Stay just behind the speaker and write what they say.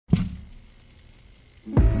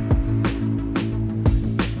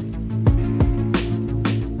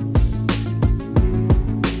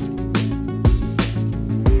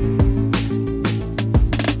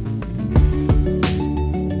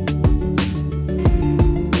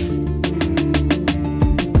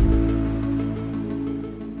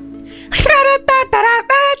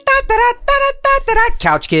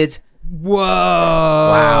Couch Kids. Whoa.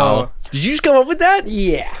 Wow. Did you just come up with that?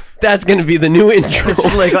 Yeah. That's going to be the new intro.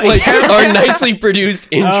 It's like our nicely produced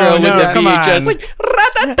intro with the come VHS. on. Like,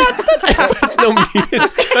 it's no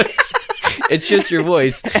music. It's just your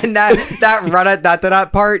voice. And that run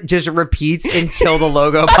part just repeats until the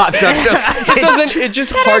logo pops up. So It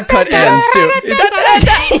just hard cut ends too.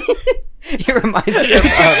 it reminds me of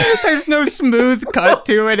There's no smooth cut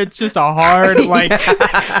to it. It's just a hard,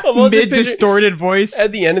 mid-distorted voice.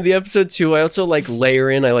 At the end of the episode too, I also layer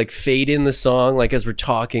in, I fade in the song as we're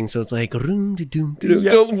talking, so it's like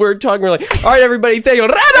so we're talking, we're like, all right everybody, thank you.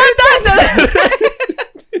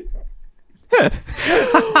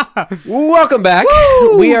 Welcome back.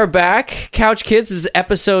 Woo! We are back. Couch Kids is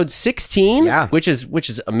episode 16, Yeah. which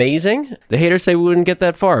is amazing. The haters say we wouldn't get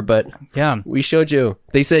that far, but Yeah. we showed you.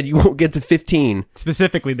 They said you won't get to 15.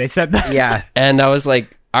 Specifically, they said that. yeah. And I was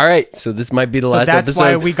like, all right, so this might be the So last that's episode.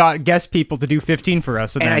 why we got guest people to do 15 for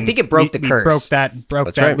us. And then I think it broke the we curse. Broke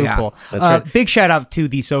That's that right. loophole. Yeah, that's right. Big shout out to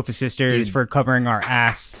the Sofa Sisters for covering our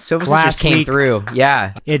ass. Sofa Sisters last came week. through.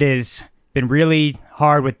 Yeah. It has been really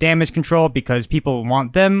hard with damage control because people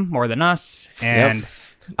want them more than us. And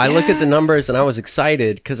I looked at the numbers and I was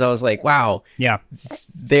excited because I was like, wow, yeah,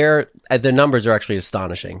 the numbers are actually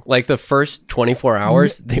astonishing. Like the first 24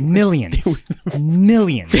 hours, millions.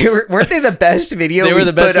 Weren't they the best video? They were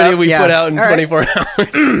the best video we put out in All right. 24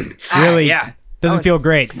 hours. Really, yeah. doesn't feel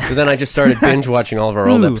great. So then I just started binge watching all of our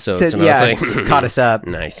old Ooh. episodes, and yeah, I was like, just caught us up.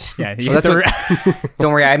 nice. Yeah, Well, that's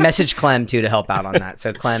Don't worry, I messaged Clem too to help out on that.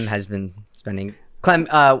 So Clem has been spending. Clem,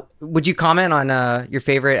 would you comment on your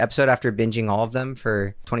favorite episode after binging all of them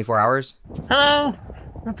for 24 hours? Hello,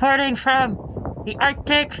 reporting from the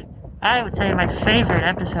Arctic. I would say my favorite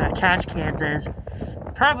episode of Couch Kids is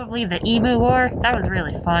probably the Emu War. That was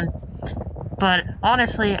really fun. But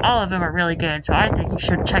honestly, all of them are really good, so I think you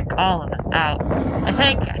should check all of them out. I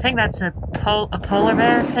think that's a polar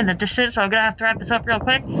bear in the distance, so I'm gonna have to wrap this up real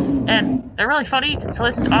quick. And they're really funny, so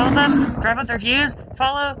listen to all of them, grab up their views,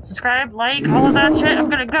 follow, subscribe, like, all of that shit. I'm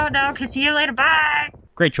gonna go now. Okay, see you later. Bye!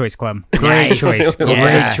 Great choice, Clem. Great choice. Yeah.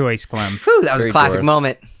 Great choice, Clem. Whew, that was Very a classic bored.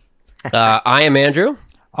 moment. I am Andrew,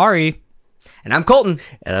 Ari. And I'm Colton.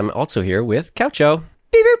 and I'm also here with Coucho.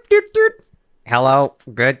 Beep, beep, doot, doot. Hello,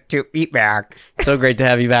 good to be back. So great to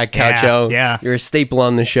have you back, Yeah, Coucho. yeah. You're a staple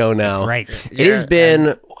on the show now. Right. It has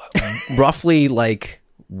been roughly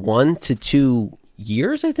 1 to 2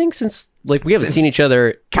 years, I think, since we haven't Since- seen each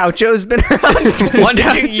other. Coucho's been around 1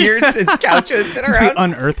 to 2 years since Coucho's been Since we around.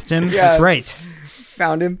 unearthed him. Yeah. That's right.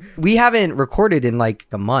 Found him. We haven't recorded in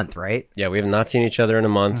a month, right? Yeah, we have not seen each other in a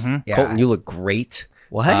month. Yeah. Colton, you look great.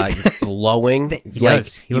 What? You're glowing.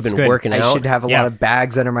 does. He You've looks been good. working I out. should have a lot of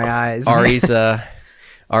bags under my eyes.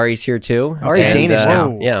 Ari's here too. Ari's And, Danish now.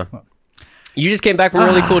 Whoa. Yeah. You just came back from a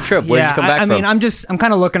really cool trip. Where did you come back I from? mean, I'm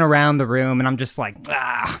kind of looking around the room and I'm just like,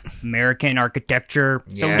 American architecture,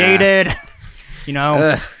 so Yeah. dated. You know,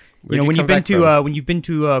 Ugh. Where'd you when come back from? you've been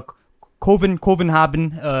to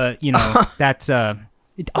Copenhagen, that's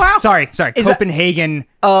sorry, Is Copenhagen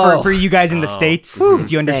Oh. for you guys in the States,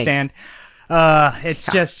 if you understand. It's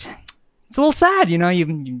just it's a little sad, you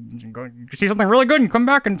see something really good and you come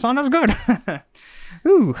back and it's not as good.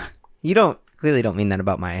 Ooh. You clearly don't mean that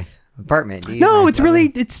about my apartment, do you? No, My it's brother?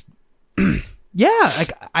 really yeah,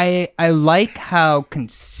 like I like how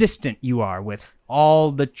consistent you are with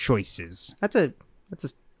all the choices. That's a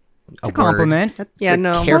It's a compliment. Yeah,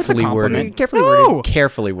 no. carefully Well, it's a worded. compliment. Carefully No, worded.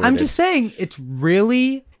 Carefully worded. I'm just saying it's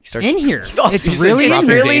really starts- in here. It's He's really dropping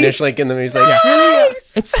really- Danish in the he's like,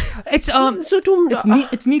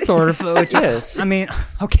 it's neat sort of. Yes. I mean,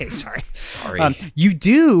 okay, sorry. Sorry. You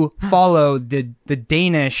do follow the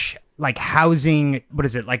Danish housing. What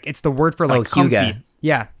is it? It's the word for comfy. Hygge.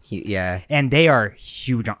 Yeah, Yeah. and they are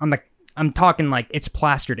huge. I'm talking it's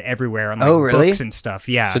plastered everywhere on Oh, really? books and stuff.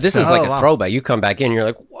 Yeah. so this is like a wow. throwback. You come back in, you're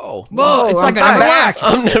like, whoa. it's like I'm back.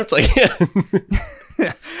 It's like,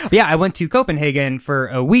 Yeah, I went to Copenhagen for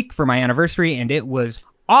a week for my anniversary, and it was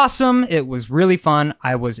awesome. It was really fun.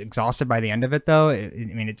 I was exhausted by the end of it, though.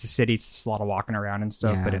 It's a city. It's just a lot of walking around and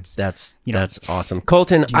stuff, Yeah, but it's that's You know. that's awesome.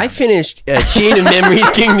 Colton, I finished Chain of Memories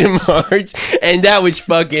Kingdom Hearts, and that was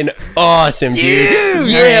fucking awesome, dude. Dude!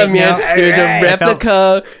 Yeah, Alright, man. now- There's alright. a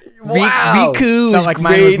replica. Wow. Riku felt was like great.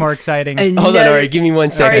 mine was more exciting. And- Hold on, No. Ari, give me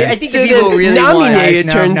 1 second. Ari, I think the people then really want- Namine, it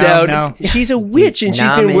No, turns no, out, no. she's a witch, and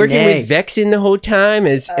she's been working Namine. with Vexen the whole time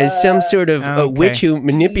as some sort of Okay. witch who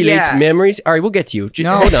manipulates Yeah. memories. All right, we'll get to you.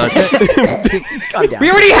 Hold on. Calm down.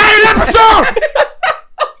 we already had an episode.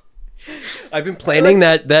 I've been planning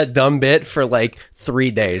that dumb bit for like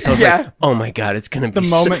 3 dadays. I was like, oh my God, it's going to be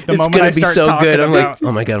moment it's I going to be start so talking good. I'm like, about-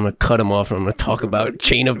 oh my God, I'm going to cut him off and I'm going to talk about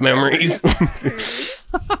Chain of Memories. What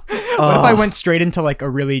if I went straight into like a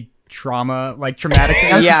really traumatic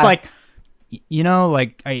thing? I was just like,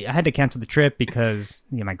 like I had to cancel the trip because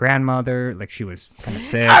my grandmother, like she was kind of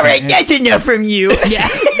sick. All right, that's enough from you. Yeah.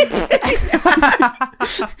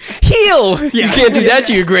 Heal! You can't do that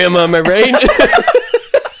to your grandma, am I right?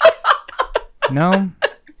 No,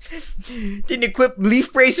 Didn't equip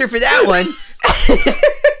leaf bracer for that one.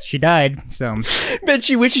 she died. So Bet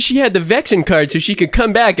she wishes she had the Vexen card so she could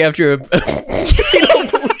come back after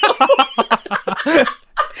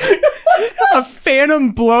a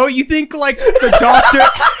phantom blow. You think like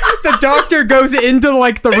the doctor goes into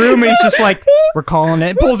like the room and he's just like, we're calling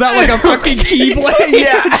it. Pulls out like a fucking keyblade.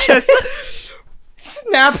 Yeah, just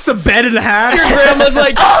snaps the bed in half. your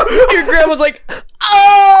grandma's like,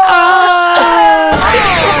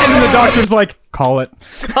 And then the doctor's like, call it.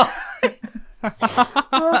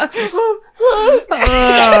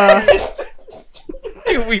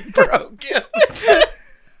 dude, we broke him.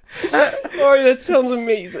 Oh, that sounds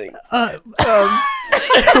amazing.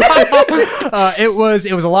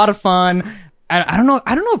 It was a lot of fun. I don't know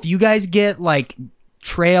if you guys get like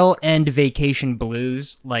trail end vacation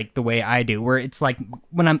blues like the way I do, where it's like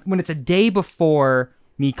when it's a day before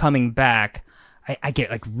me coming back, I get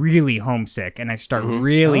like really homesick and I start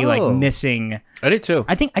really like missing. I did too.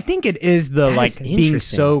 I think it is the That like is being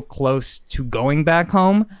interesting. so close to going back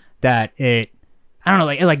home that it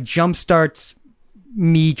like jump starts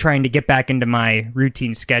me trying to get back into my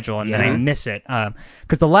routine schedule, and then I miss it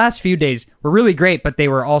because the last few days were really great, but they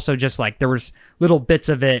were also just like there was little bits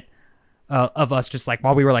of it of us just like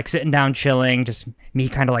while we were like sitting down chilling, just me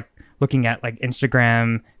kind of like looking at like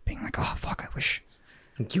Instagram being like, oh fuck, I wish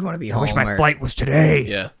You want to be home. my flight was today.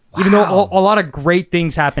 Yeah. Even though a lot of great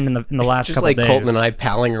things happened in the last Just couple like days. Colton and I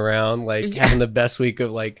palling around, like having the best week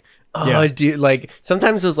of like, oh, Yeah. dude, like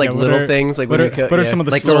sometimes those like Yeah, little things, like what when are some of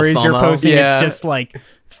the Like little stories you're FOMO? posting? Yeah. It's just like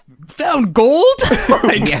found gold.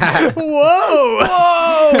 Like, Yeah. whoa.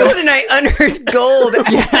 Golden and I unearthed gold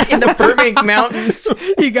in the Burbank Mountains.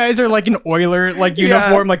 You guys are like an oiler like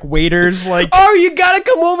uniform, like waiters, like oh, you gotta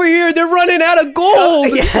come over here. They're running out of gold.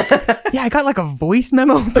 yeah. I got like a voice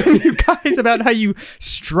memo from you guys about how you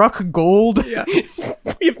struck gold. Yeah.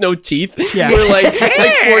 We have no teeth. Yeah. We're like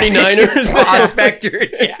 49ers.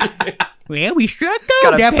 Prospectors. Yeah. Well, we struck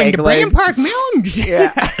Got gold a up in peg the leg. Bram Park Mountains.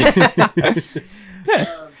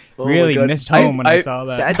 Really God. missed home when I saw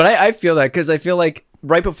that. That's- But I feel that because I feel like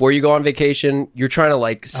right before you go on vacation, you're trying to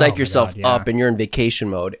like psych my yourself God, yeah. up and you're in vacation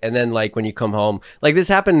mode. And then like when you come home, like this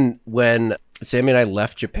happened when Sammy and I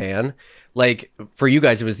left Japan. Like for you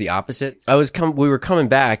guys, it was the opposite. We were coming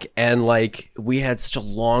back and like we had such a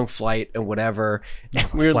long flight and whatever.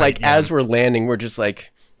 And we were like, as we're landing, we're just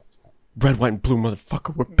like, red, white, and blue,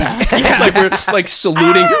 motherfucker, we're back. Like we're like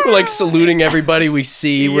saluting, we're like saluting everybody we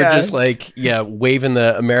see. We're Yeah. just like, waving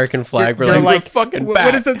the American flag. We're They're like, we're fucking back.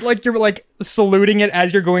 What is it like? You're like saluting it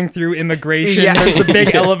as you're going through immigration. Yeah. There's the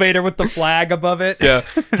big elevator with the flag above it. Yeah.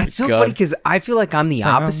 It's so funny because I feel like I'm the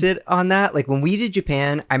opposite on that. Like when we did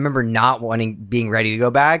Japan, I remember not being ready to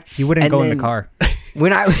go back. You wouldn't And go in then the car.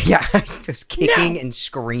 When I was kicking and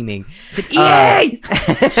screaming. Yay!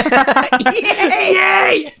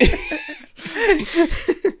 Yay!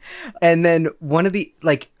 And then one of the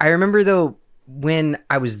I remember though when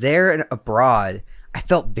I was there and abroad, I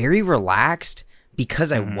felt very relaxed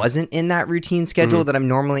because I wasn't in that routine schedule that I'm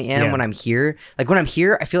normally in Yeah. when I'm here. Like when I'm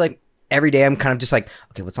here, I feel like every day I'm kind of just like,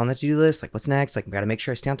 okay, what's on the to-do list? Like what's next? Like I got to make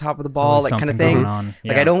sure I stay on top of the ball, always like kind of something thing. going on.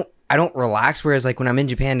 Like Yeah. I don't relax. Whereas like when I'm in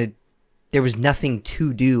Japan, there was nothing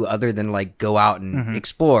to do other than like go out and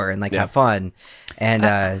explore and like have fun.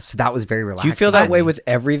 And so that was very Do relaxing. you feel that way with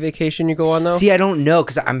every vacation you go on though? See, I don't know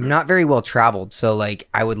because I'm not very well traveled. So like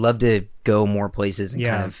I would love to go more places and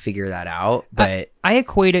Yeah. kind of figure that out. But I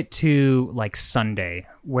equate it to like Sunday,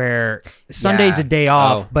 where Sunday's Yeah. a day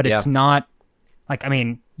off, Oh, but yeah. it's not like, I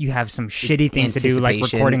mean, you have some shitty things to do, like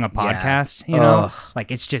Anticipation, recording a yeah. podcast, you know? Ugh. Like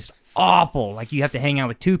it's just awful. Like you have to hang out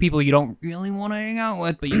with two people you don't really want to hang out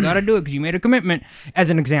with, but you got to do it because you made a commitment. As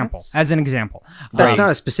an example. that's not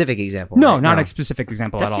a specific example. No, right? not a specific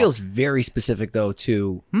example at That all. feels very specific though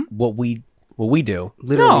to what we do.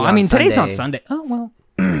 Literally No, I on mean, today's not Sunday. Sunday. Oh, well,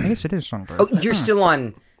 I guess it is Sunday. Oh, you're still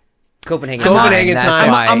on Copenhagen. Copenhagen That's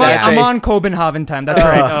time. why. I'm That's on right. Copenhagen time. That's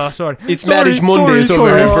right. Oh, sorry. It's Sorry, Marriage Mondays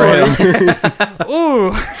sorry, over sorry, here for him.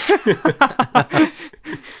 Ooh.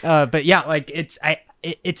 But yeah, like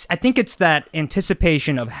I think it's that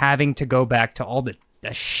anticipation of having to go back to all the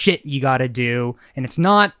shit you got to do, and it's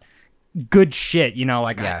not good shit, you know,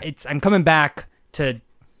 like Yeah. I'm coming back to,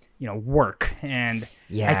 you know, work. And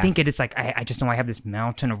Yeah. I think it's like, I just know I have this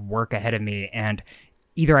mountain of work ahead of me, and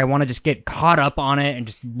either I want to just get caught up on it and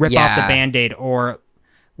just rip off the Yeah. Band-Aid, or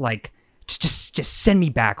like, just send me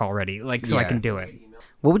back already. Like, so I Yeah. can do it.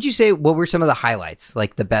 What would you say? What were some of the highlights,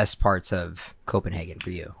 like the best parts of Copenhagen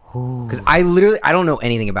for you? Because I don't know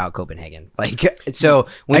anything about Copenhagen. Like, so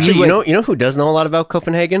when Actually, you you know who does know a lot about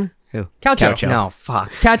Copenhagen? who? Cacho. No,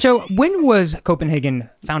 fuck. Cacho, when was Copenhagen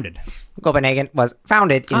founded? Copenhagen was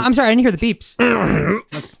founded in. I'm sorry, I didn't hear the beeps.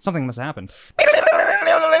 Something must have happened.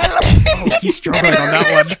 He's struggling on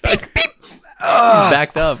that one. He's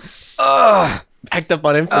backed up. Backed up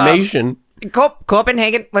on information.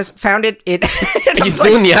 Copenhagen was founded in. He's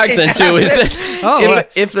doing the accent too. Is it? Oh,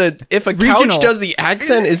 if a couch Regional. does the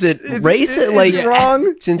accent, is it racist? is Like it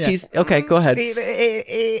wrong? Since he's okay, go ahead.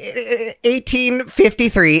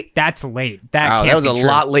 1853. that's late. Wow, Can't that was be a true.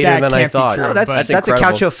 lot later That than I can't be thought. true, No, that's but a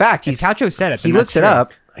incredible. Cacho fact. if Cacho said it. He then looks that's it true.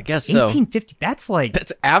 up. I guess so. 1850. That's like.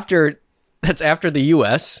 That's after the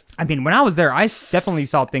U.S. I mean, when I was there, I definitely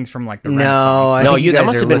saw things from like the No, Renaissance, I No, think you that guys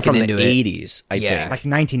must are have been from looking the into it. 80s. I Yeah. think, like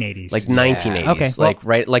 1980s. like 1980s. Okay, well- like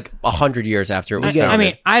right, like 100 years after it was. guys- I founded.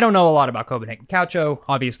 mean, I don't know a lot about Copenhagen. Cacho,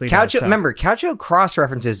 obviously. does, Cacho, so- remember, Cacho cross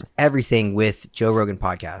references everything with Joe Rogan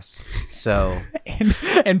podcasts. So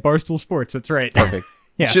and Barstool Sports. That's right. perfect.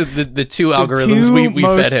 Yeah. Just the two algorithms we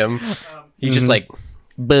most- fed him. He's just like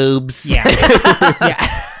boobs. Yeah.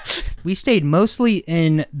 Yeah. We stayed mostly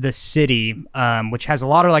in the city, which has a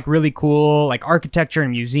lot of like really cool like architecture and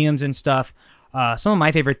museums and stuff. Some of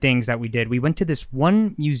my favorite things that we did, we went to this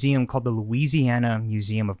one museum called the Louisiana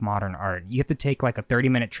Museum of Modern Art. You have to take like a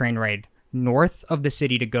 30-minute train ride north of the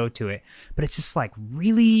city to go to it. But it's just like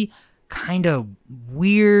really kind of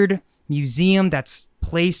weird museum that's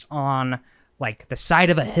placed on like the side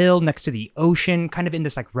of a hill next to the ocean, kind of in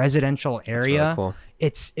this like residential area. really cool.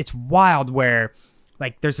 It's wild where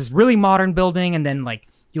like there's this really modern building, and then like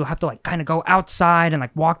you'll have to like kind of go outside and like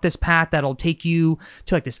walk this path that'll take you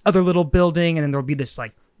to like this other little building, and then there'll be this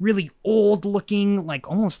like really old looking like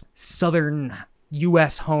almost southern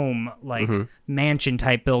US home like mansion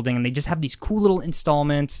type building, and they just have these cool little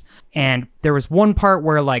installments. And there was one part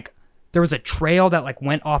where like there was a trail that like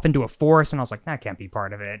went off into a forest, and I was like, that can't be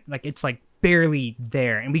part of it. Like it's like barely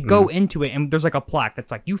there, and we go into it, and there's like a plaque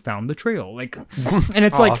that's like, you found the trail, like, and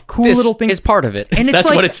it's like cool This little things. is part of it. And it's That's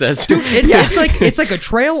like- what it says. It's like a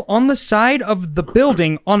trail on the side of the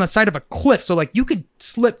building, on the side of a cliff, so like you could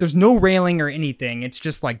slip. There's no railing or anything. It's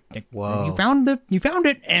just like, Whoa. you found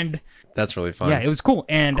it, and That's really fun. yeah, it was cool.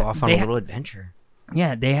 And go off on they a ha- little adventure.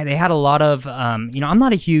 yeah, they had a lot of you know, I'm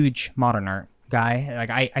not a huge modern art guy. Like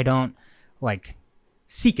I don't like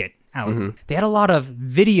seek it out. They had a lot of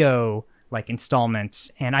video like installments,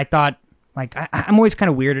 and I thought like I'm always kind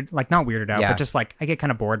of weirded, like not weirded out, Yeah. but just like I get kind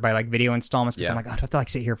of bored by like video installments because Yeah. I'm like, oh, I have to like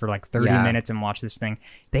sit here for like 30 Yeah. minutes and watch this thing.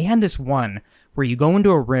 They had this one where you go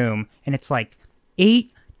into a room and it's like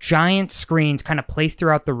 8 giant screens kind of placed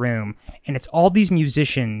throughout the room, and it's all these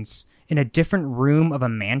musicians in a different room of a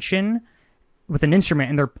mansion with an instrument,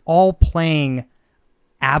 and they're all playing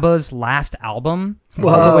ABBA's last album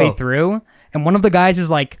all the way Whoa. through. And one of the guys is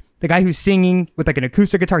like the guy who's singing with like an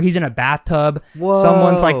acoustic guitar. He's in a bathtub. Whoa.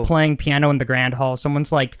 Someone's like playing piano in the grand hall.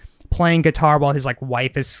 Someone's like playing guitar while his like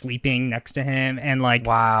wife is sleeping next to him. And like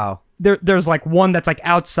Wow. there's like one that's like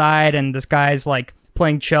outside, and this guy's like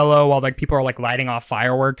playing cello while like people are like lighting off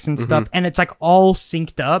fireworks and stuff. And it's like all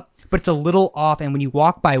synced up, but it's a little off. And when you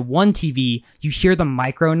walk by one TV, you hear the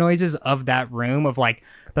micro noises of that room, of like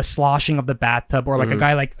the sloshing of the bathtub, or like a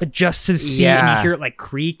guy like adjusts his seat and Yeah. you hear it like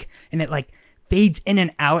creak, and it like fades in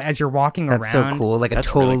and out as you're walking That's around. so cool. Like a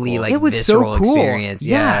That's really totally cool. like It was visceral so cool. experience.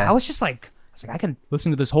 Yeah, I was like, I can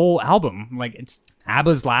listen to this whole album. Like it's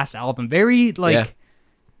ABBA's last album. Very like Yeah.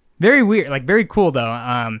 very weird, like very cool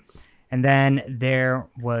though. And then there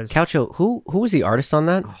was Cacho, who was the artist on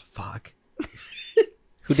that? Oh fuck.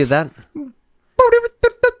 Who did that?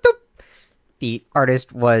 The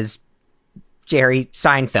artist was Jerry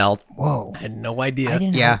Seinfeld. whoa. I had no idea. I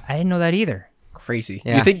didn't know that either. Crazy.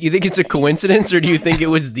 Yeah. You think it's a coincidence, or do you think it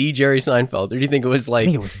was the Jerry Seinfeld, or do you think it was like I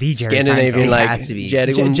think it was the Jerry Scandinavian, Seinfeld. like It has to be.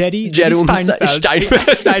 Jerry Jetty Steinfeld?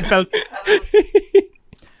 Steinfeld.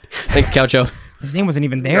 Thanks, Cacho. His name wasn't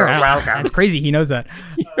even there. That's crazy. He knows that.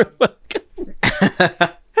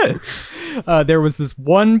 There was this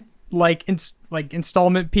one like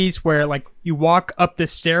installment piece where like you walk up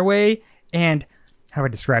this stairway, and how do I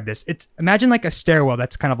describe this? It's imagine like a stairwell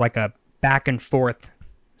that's kind of like a back and forth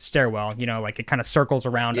stairwell. You know, like it kind of circles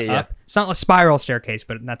around Yeah, up. It's not a spiral staircase,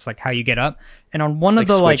 but that's like how you get up. And on one of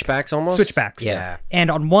the switchbacks almost? switchbacks. Yeah. And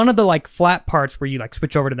on one of the like flat parts where you like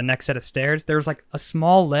switch over to the next set of stairs, there's like a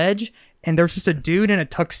small ledge, and there's just a dude in a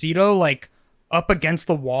tuxedo like up against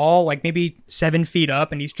the wall, like maybe 7 feet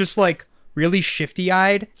up, and he's just like really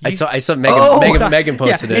shifty-eyed. I saw Megan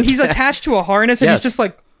posted it. And he's attached to a harness, and Yes. he's just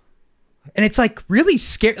like, and it's like really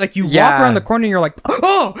scary. Like you walk Yeah. around the corner and you're like,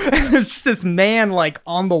 oh, and there's just this man like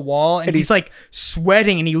on the wall, and he's like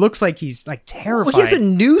sweating, and he looks like he's like terrified. Well, he has a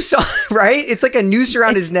noose on, right? It's like a noose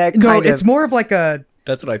around his neck. No, kind it's of. more of like a.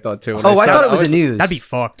 That's what I thought too. Oh, I thought it was a noose. That'd be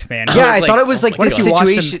fucked, man. Yeah, I I was thought like, it was oh like my this God.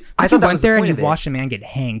 situation. I thought that went was there the and point you of it. watched a man get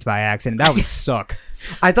hanged by accident. That would suck.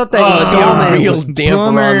 I thought that Oh, installment real was. damper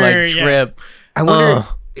on my yeah. trip. I wonder.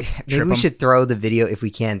 Oh. Maybe Trip we 'em. should throw the video if we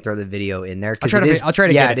can throw the video in there. 'Cause I'll try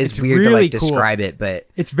to yeah, get it. it is It's weird to really like cool. describe it, but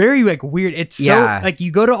It's very like weird. It's Yeah. so like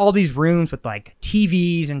you go to all these rooms with like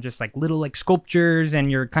TVs and just like little like sculptures, and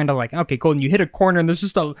you're kind of like, okay, cool. And you hit a corner and there's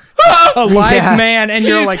just a live Yeah. man, and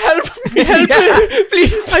you're like, help me,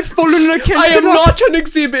 please. I've fallen against I am the rock. not an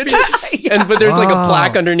exhibit. But there's like a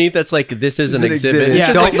plaque underneath that's like, this is an exhibit. It's Yeah.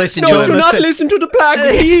 just Don't like, listen no, to do him. not listen to the plaque.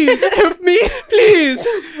 Please help me, please.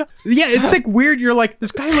 Yeah, it's like weird. You're like,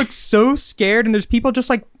 this guy looks so scared, and there's people just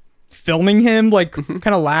like filming him, like kind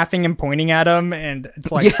of laughing and pointing at him, and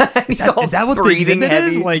it's like, Yeah, he's all is that what the breathing exhibit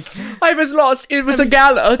is? heavy. Like, I was lost. It was a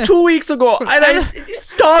gala 2 weeks ago, and I'm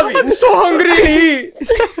starving. I'm so hungry.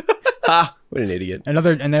 Please. What an idiot.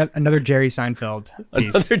 another Jerry Seinfeld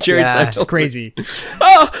piece. Another Jerry Yeah. It's Seinfeld. crazy.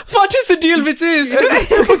 Oh, what is the deal with this?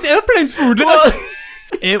 It was airplanes food.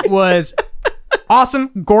 It was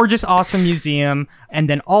awesome, gorgeous, awesome museum. And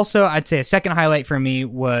then also, I'd say a second highlight for me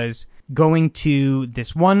was going to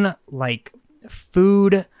this one like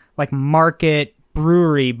food like market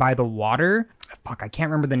brewery by the water. Fuck, I can't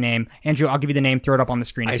remember the name. Andrew, I'll give you the name. Throw it up on the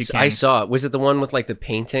screen if you can. I saw it. Was it the one with like the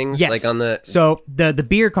paintings? Yes. Like on the. So the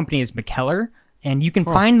beer company is McKellar, and you can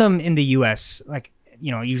find them in the U.S. like, you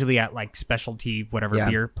know, usually at like specialty whatever Yeah.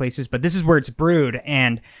 beer places. But this is where it's brewed,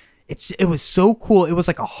 and it was so cool. It was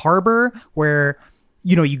like a harbor where,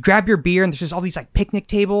 you know, you grab your beer and there's just all these like picnic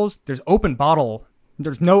tables. There's open bottle.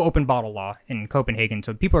 There's no open bottle law in Copenhagen,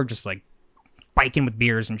 so people are just like biking with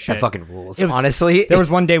beers and shit. that fucking rules. It was- Honestly, There was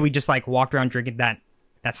one day we just like walked around drinking that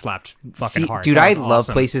slapped fucking See, hard. dude, That I was love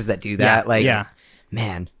awesome. places that do that. Like, yeah.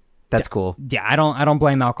 man, that's cool. Yeah, I don't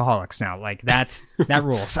blame alcoholics now. Like that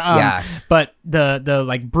rules. Yeah. But the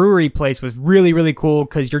like brewery place was really, really cool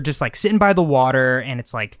because you're just like sitting by the water and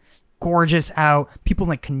it's like gorgeous out. People in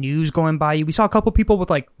like canoes going by you. We saw a couple people with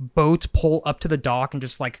like boats pull up to the dock and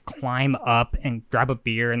just like climb up and grab a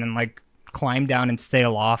beer and then like climb down and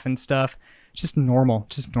sail off and stuff. Just normal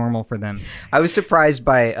for them. I was surprised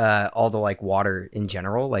by all the like water in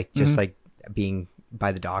general, like just like being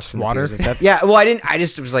by the docks and the water? piers and stuff. Yeah, well, I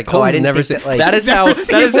just was like, Colton's I didn't never think seen that, like, that is how Never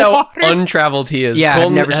that is seen how water? untraveled he is. Yeah, I've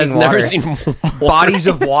Colton never has seen never water. seen water. bodies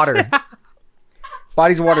of water.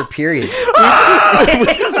 Bodies of water, period.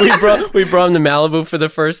 we brought him to Malibu for the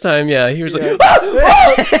first time. Yeah, he was like,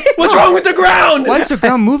 "What's wrong with the ground? Why is the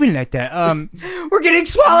ground moving like that? We're getting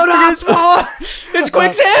swallowed up. It's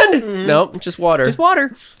quicksand." No, just water. Just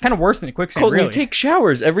water. Kind of worse than quicksand, Colton, really. you take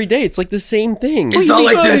showers every day. It's like the same thing. It's not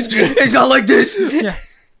like this. It's not like this.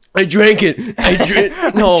 I drank it.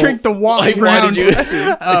 No. Drank the Why ground. did you?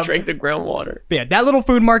 I drank the groundwater. But yeah, that little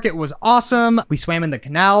food market was awesome. We swam in the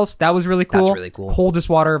canals. That was really cool. That's really cool. Coldest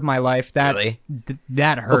water of my life. That Really?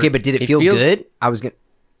 that hurt. Okay, but did it It feel feels- good? I was gonna.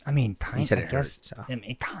 I mean, kind said of. it I guess. hurt, so. I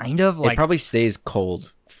mean, kind of It like probably stays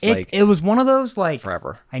cold. it was one of those like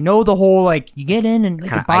forever. I know the whole like you get in and like,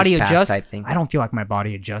 Kinda your body ice bath adjusts. type thing. I don't feel like my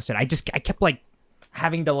body adjusted. I kept like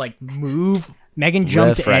having to like move. Megan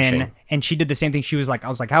jumped Refreshing. in and she did the same thing. She was like, I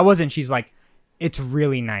was like, how was it? And she's like, it's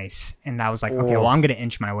really nice. And I was like, okay, well, I'm gonna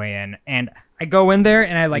inch my way in. And I go in there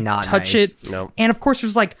and I like Not touch nice. it. No. And of course,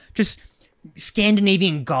 there's like just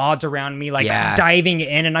Scandinavian gods around me, like Yeah. diving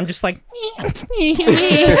in, and I'm just like,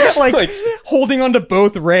 like holding onto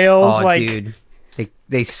both rails, Oh, like. dude,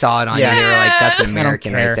 they saw it on Yeah. you. They were like, "That's I don't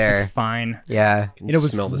American care. right there." It's fine. Yeah. It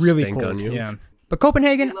was Smell the really stink cool. on you. Yeah. But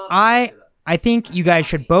Copenhagen, I think you guys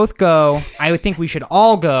should both go. I would think we should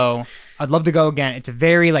all go. I'd love to go again. It's a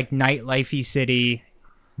very like nightlifey city.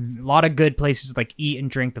 A lot of good places to like eat and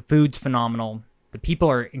drink. The food's phenomenal. The people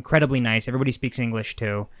are incredibly nice. Everybody speaks English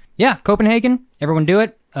too. Yeah, Copenhagen. Everyone do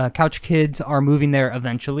it. Couch Kids are moving there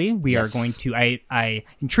eventually. We are going to. I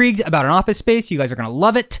intrigued about an office space. You guys are gonna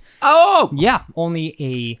love it. Oh, Yeah, only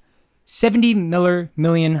a 70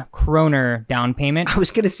 million kroner down payment. I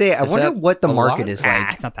was gonna say, I wonder that what the a market lot? is Ah,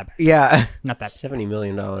 like. it's not that bad. Yeah. Not that $70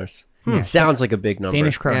 million. Sounds like a big number.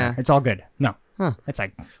 Danish kroner. Yeah. It's all good. No. It's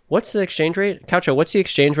like What's the exchange rate? Coucho, what's the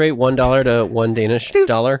exchange rate? $1 to $1 Danish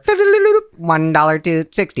dollar? $1 to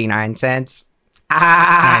 69 cents.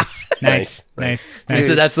 Ah, nice.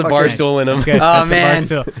 So that's the Barstool in him. Good. Oh, That's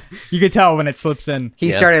the man. Barstool. You could tell when it slips in.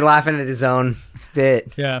 he started laughing at his own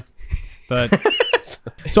bit. Yeah. But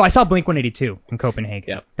so I saw Blink 182 in Copenhagen.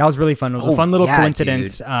 Yeah. That was really fun. It was a fun little yeah,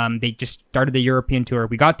 coincidence. They just started the European tour.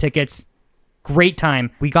 We got tickets. Great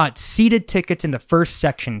time. We got seated tickets in the first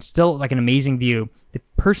section. Still like an amazing view. The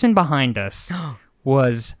person behind us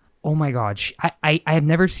was, oh my God. I have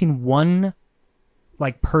never seen one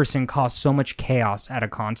like person cause so much chaos at a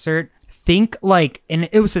concert. Think like, and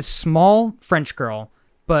it was a small French girl,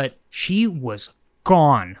 but she was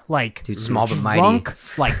gone. Like, Dude, small but mighty.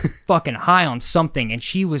 drunk, like fucking high on something. And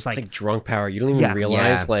she was Like drunk power. You don't even Yeah.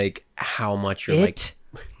 realize Yeah. like how much you're it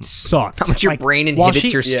sucked. How much your Like, brain while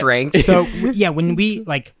inhibits your strength. So yeah, when we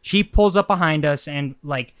like, she pulls up behind us and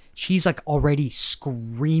like, she's like already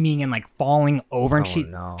screaming and like falling over,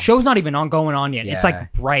 and no. show's not even going on yet. It's Yeah.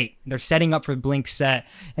 like bright. They're setting up for Blink set,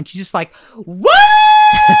 and she's just like, woo!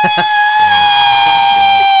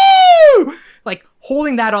 Like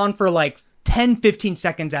holding that on for like 10, 15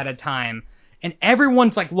 seconds at a time, and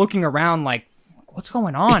everyone's like looking around like, what's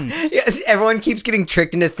going on? Yes, everyone keeps getting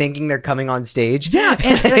tricked into thinking they're coming on stage. Yeah,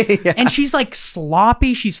 and she's like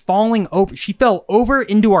sloppy. She's falling over. She fell over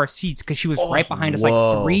into our seats because she was right behind us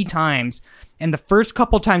whoa. like 3 times. And the first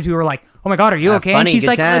couple times we were like, "Oh my God, are you okay?" funny, and she's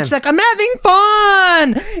good like, time. "I'm having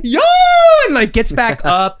fun, yo!" And like gets back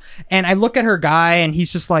up. And I look at her guy, and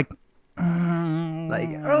he's just like,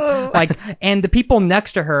 like, and the people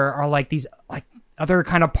next to her are like these like other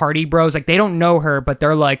kind of party bros. Like they don't know her, but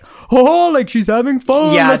they're like, oh, like she's having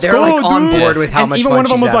fun. Yeah, Let's they're go, like on dude." board with how And much even fun one of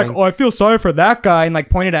them she's was like, having. "Oh, I feel sorry for that guy," and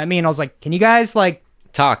like pointed at me, and I was like, "Can you guys like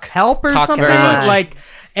talk. help or Talk something?" very much. Like,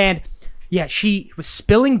 and yeah, she was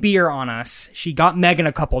spilling beer on us. She got Megan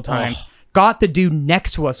a couple times. Got the dude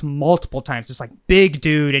next to us multiple times. This like big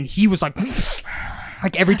dude, and he was like,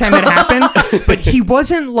 like every time it happened, but he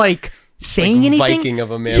wasn't like saying anything. Viking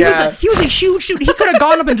of a man. He was a huge dude. He could have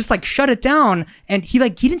gone up and just like shut it down, and he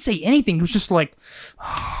didn't say anything. He was just like,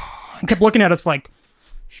 and kept looking at us like,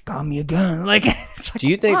 she got me again. Like, it's like, Do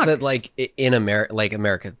you think fuck. that like in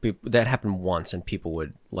America, that happened once and people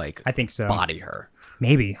would like I think so. body her?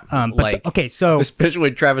 Maybe. But Like, okay, so Especially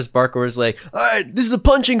when Travis Barker was like, "All right, this is the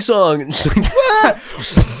punching song." And she's like, "What?"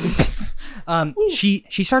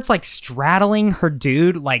 she starts like straddling her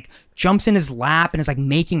dude, like jumps in his lap and is like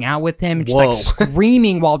making out with him and just Whoa. like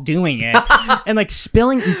screaming while doing it and like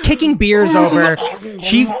spilling and kicking beers over.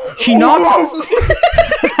 She knocks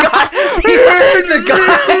the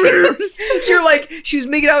guy. You're like, she was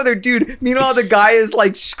making out with her dude. Meanwhile, the guy is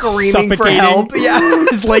like screaming for suffocating. help. Yeah.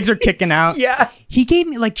 His legs are kicking out. Yeah. He gave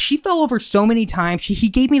me like, she fell over so many times. He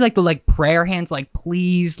gave me like the like prayer hands, like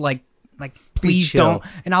please please chill. don't.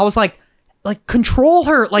 And I was like control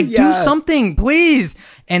her, like do Yeah. something, please.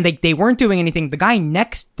 And they weren't doing anything. The guy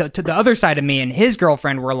next to the other side of me and his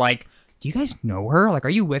girlfriend were like, do you guys know her? Like, are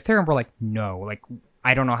you with her? And we're like, no, like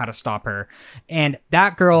I don't know how to stop her. And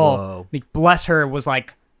that girl, Whoa. like, bless her, was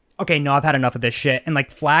like, okay, no, I've had enough of this shit, and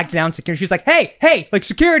like flagged down security. She's like, hey, like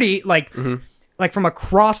security, like from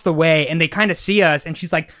across the way, and they kind of see us, and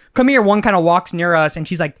she's like, come here. One kind of walks near us, and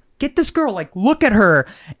she's like, get this girl, like look at her.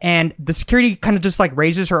 And the security kind of just like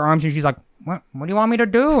raises her arms, and she's like, what do you want me to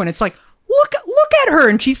do? And it's like, look at her,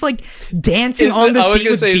 and she's like dancing on the seat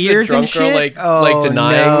with beers and shit. like denying,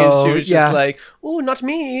 no. and she was Yeah. just like, "Oh, not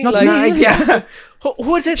me." Not like, me. Yeah.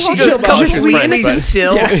 What did She she goes go about? She was completely friends,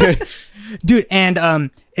 but- still. Dude, and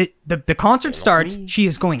the concert starts. She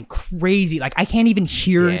is going crazy. Like I can't even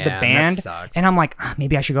hear Damn, the that band, sucks. and I'm like,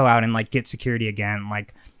 maybe I should go out and like get security again.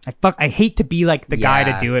 Like I hate to be like the guy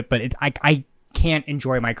to Yeah. do it, but I can't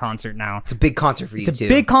enjoy my concert now. It's a big concert for you, It's a too.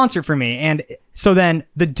 big concert for me. And so then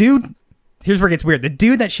the dude, here's where it gets weird. The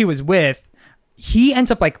dude that she was with, he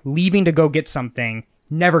ends up like leaving to go get something,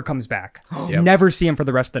 never comes back. Yep. Never see him for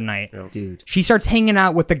the rest of the night. Dude. She starts hanging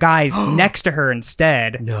out with the guys next to her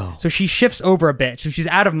instead. No. So she shifts over a bit. So she's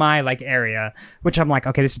out of my like area, which I'm like,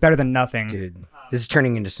 okay, this is better than nothing. Dude. This is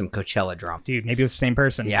turning into some Coachella drama. Dude, maybe it was the same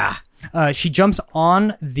person. Yeah. She jumps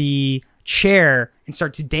on the chair and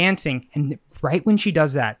starts dancing, and right when she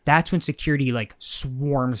does that, that's when security like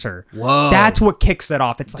swarms her. Whoa. That's what kicks it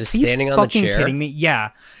off. It's like, Just are you standing on the fucking chair? kidding me?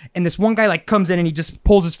 Yeah. And this one guy like comes in and he just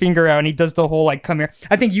pulls his finger out and he does the whole like come here.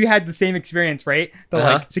 I think you had the same experience, right? The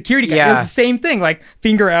like security guy Yeah. does the same thing, like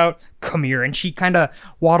finger out, come here, and she kind of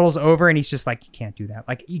waddles over and he's just like, you can't do that.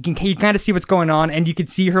 Like you kind of see what's going on, and you can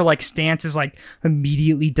see her like stance is like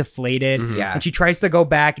immediately deflated. Yeah. And she tries to go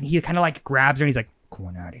back, and he kind of like grabs her and he's like,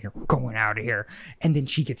 going out of here. We're going out of here. And then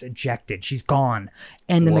she gets ejected. She's gone.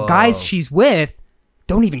 And then the guys she's with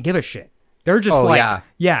don't even give a shit. They're just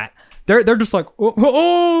yeah. They're just like,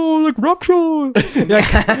 like Raksha.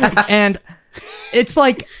 Like, and it's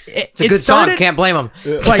like it's a good song. Can't blame them.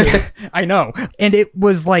 Like, I know. And it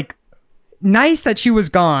was like nice that she was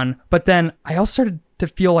gone, but then I also started to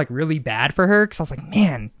feel like really bad for her because I was like,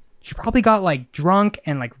 man, she probably got like drunk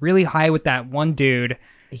and like really high with that one dude.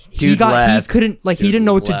 He didn't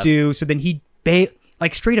know what to do, so then he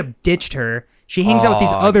like straight up ditched her. She hangs out with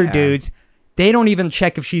these other dudes. They don't even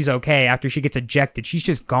check if she's okay after she gets ejected. She's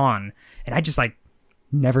just gone. And I just like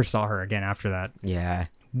never saw her again after that. Yeah.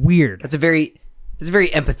 Weird. That's a very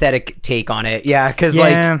empathetic take on it. Yeah, because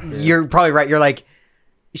like you're probably right. You're like,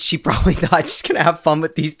 she probably thought she's gonna have fun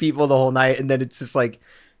with these people the whole night, and then it's just like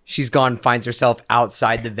she's gone, finds herself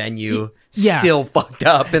outside the venue, still fucked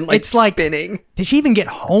up and like it's spinning. Like, did she even get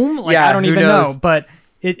home? Like, I don't even know. But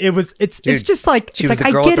it's just like she was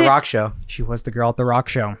the girl at the rock show. She was the girl at the rock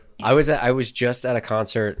show. I was just at a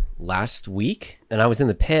concert last week, and I was in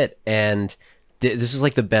the pit, and this is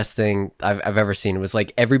like the best thing I've ever seen. It was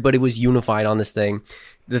like everybody was unified on this thing.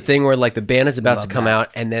 The thing where like the band is about to come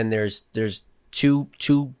out, and then there's two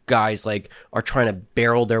guys like are trying to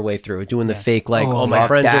barrel their way through, doing the fake like, my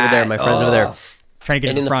friend's over there, my friend's over there. Trying to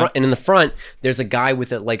get in the front. And in the front, there's a guy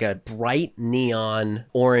with a bright neon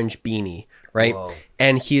orange beanie, right? Whoa.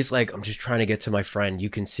 And he's like, I'm just trying to get to my friend. You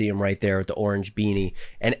can see him right there with the orange beanie.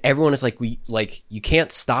 And everyone is like, you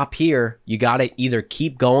can't stop here. You got to either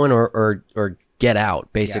keep going or get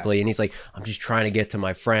out, basically. And he's like, I'm just trying to get to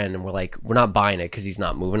my friend. And we're like, we're not buying it because he's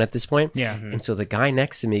not moving at this point. Yeah. Mm-hmm. And so the guy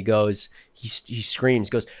next to me goes, he screams,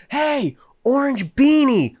 goes, hey, orange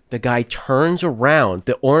beanie. The guy turns around,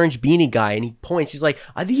 the orange beanie guy, and he points. He's like,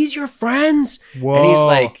 are these your friends? Whoa. And he's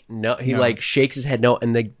like, no. He like shakes his head no.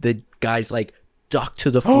 And the guy's like duck to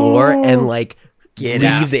the floor and like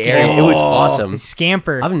leave the area. It was awesome.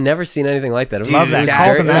 Scamper. I've never seen anything like that. Love that.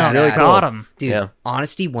 It was really cool. Got him. Dude,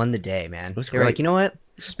 honesty won the day, man. It was they were great. like, you know what?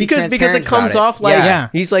 Because it comes off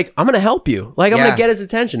like he's like, I'm gonna help you. Like I'm gonna get his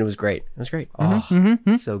attention. It was great. It was great.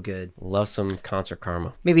 So good. Love some concert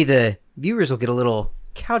karma. Maybe the viewers will get a little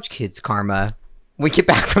Couch Kids karma when we get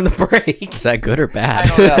back from the break. Is that good or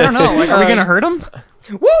bad? I don't know. Like, are we gonna hurt him?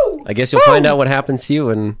 Woo! I guess you'll find out what happens to you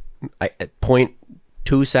in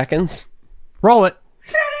 0.2 seconds. Roll it.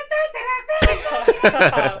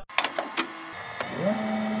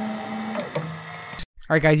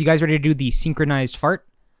 All right, guys. You guys ready to do the synchronized fart?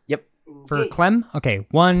 Yep. For Clem? Okay.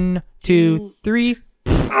 1, 2, 3.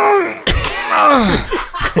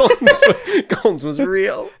 Colton's was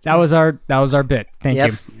real. That was our bit. Thank you.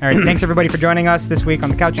 All right, thanks everybody for joining us this week on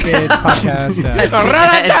the Couch Kids podcast.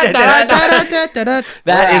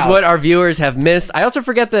 That is what our viewers have missed. I also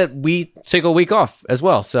forget that we took a week off as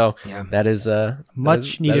well, so that is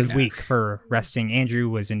much needed week for resting. Andrew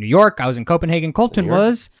was in New York. I was in Copenhagen. Colton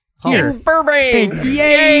was here in Burbank.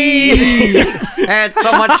 Yay! Had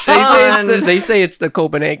so much fun. They say it's the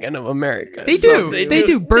Copenhagen of America. They do. They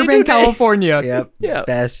do. Burbank, California. Yep. Yeah.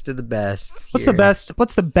 Best of the best. What's the best?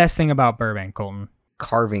 What's the best thing about Burbank, Colton?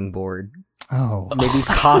 Carving board. Oh, maybe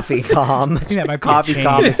coffee com. I think that might be coffee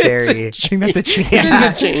commissary. I think that's a chain. It is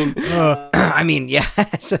a chain. I mean, yeah.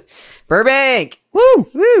 Burbank.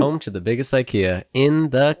 Woo! Home to the biggest IKEA in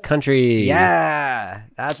the country. Yeah,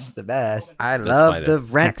 that's the best. I love the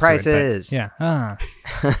rent prices. Yeah. I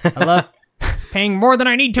love paying more than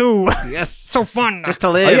I need to. Yes. So fun. Just to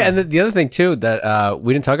live. Oh, yeah, and the other thing, too, that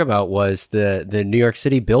we didn't talk about was the New York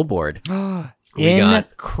City billboard.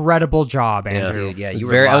 Incredible job, Andrew. Dude, yeah,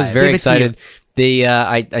 I was very excited.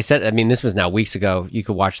 I said, I mean, this was now weeks ago. You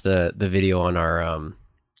could watch the video on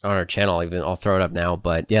our channel. I'll throw it up now.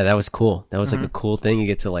 But yeah, that was cool. That was like a cool thing. You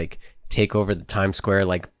get to like take over the Times Square.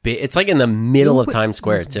 Like it's like in the middle of Times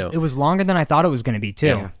Square too. It was longer than I thought it was going to be too.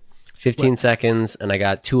 Yeah. 15 seconds, and I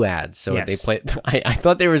got 2 ads. So they played. I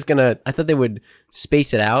thought they would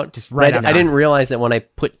space it out. Just right. I didn't realize that when I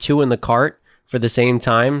put 2 in the cart for the same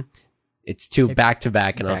time, it's 2 back to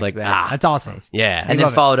back, and I was like, that's awesome. Yeah. And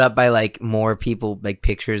then followed up by like more people, like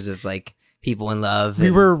pictures of like people in love. We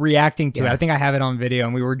were reacting to it. I think I have it on video,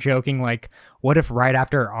 and we were joking like, what if right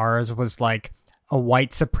after ours was like a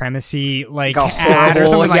white supremacy like ad or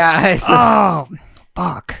something like, oh,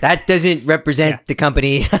 fuck. That doesn't represent the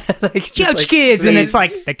company. Like, Couch Kids, and it's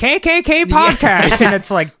like the KKK podcast, and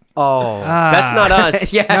it's like, that's not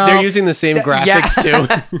us. They're using the same graphics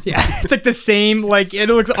too. Yeah, it's like the same. Like it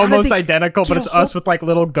looks almost identical, but it's us with like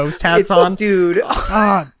little ghost hats on. Dude.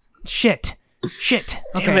 Shit.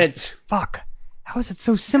 Damn it. Fuck. How is it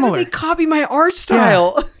so similar? They copy my art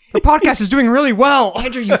style. The podcast is doing really well.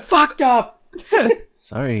 Andrew, you fucked up.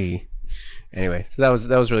 Sorry. Anyway, so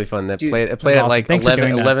that was really fun. It played at awesome. like Thanks for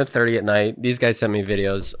doing that. 11:30 at night. These guys sent me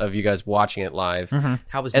videos of you guys watching it live.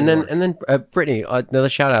 How was And New York? then Brittany, another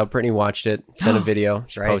shout out. Brittany watched it, sent a video,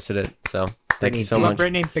 she right. posted it. So thank you so Love much.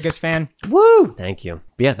 Brittany, biggest fan. Woo! Thank you.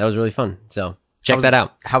 But yeah, that was really fun. So check that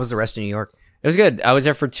out. How was the rest of New York? It was good. I was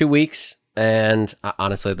there for 2 weeks, and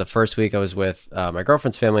honestly, the first week I was with my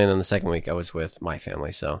girlfriend's family, and then the second week I was with my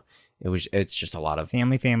family. So it's just a lot of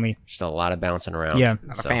Family. bouncing around. Yeah.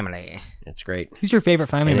 So Family. it's great. Who's your favorite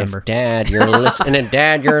family And member? if Dad, you're listening, and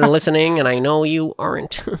Dad, you're listening, and I know you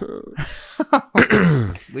aren't.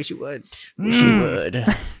 Wish you would. Wish you would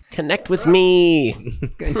connect with me.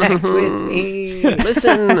 Connect with me.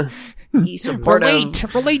 Listen. Be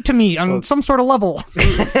supportive. Relate to me on some sort of level.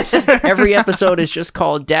 Every episode is just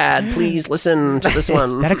called Dad. Please listen to this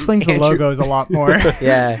one. That explains the logos a lot more.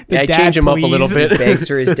 Yeah. I Dad, change them up a little please. bit. Begs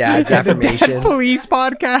for his dad's affirmation. Police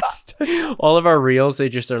podcast. All of our reels, they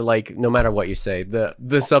just are like, no matter what you say, the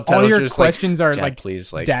subtitles All your are just questions like, are Dad, like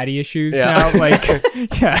please, like, daddy issues Yeah. now. Like,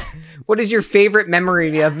 yeah. What is your favorite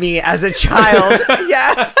memory of me as a child?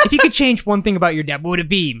 Yeah. If you could change one thing about your dad, what would it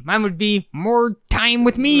be? Mine would be more time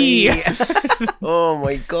with me. oh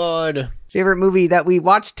my god. Favorite movie that we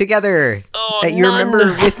watched together that you none.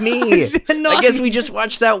 remember with me? I guess we just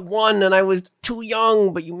watched that one, and I was too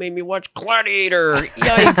young, but you made me watch Gladiator.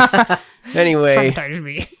 Yikes. Anyway. Sometimes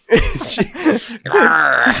me.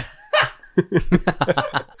 Arrgh.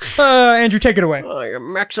 Andrew, take it away. Oh, you're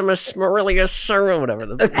Maximus Aurelius or whatever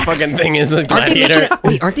the fucking thing is, the Gladiator.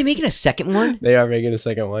 Aren't they making a second one? They are making a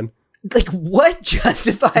second one. Like, what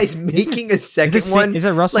justifies making a second one? Is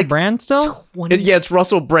it Russell like, Brand still? 20? Yeah, it's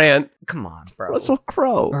Russell Brand. Come on, bro. Russell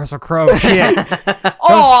Crowe. Russell Crowe. Shit.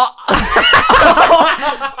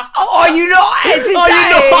 Oh, you know it's a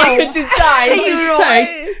day. You know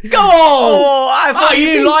it. Go on. Oh, I thought you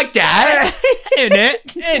didn't like that. Isn't it?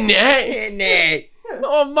 Isn't it? Isn't it?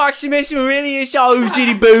 Oh, Maximus Aurelius, oh,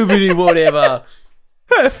 zitty boobity, whatever.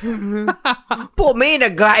 Put me in a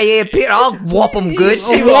gladiator pit. I'll whop them good.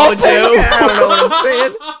 See what I'll do. I don't know what I'm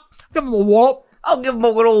saying. Give him a whoop. I'll give him a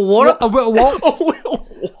little wallop. A little whoop.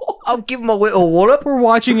 I'll give him a little wallop. We're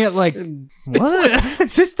watching it like, what?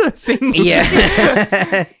 Is this the same movie?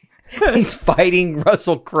 Yeah. He's fighting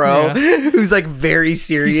Russell Crowe, who's like very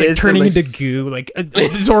serious. He's like turning and, into goo, like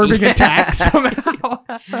absorbing attacks somehow.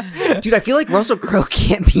 Dude, I feel like Russell Crowe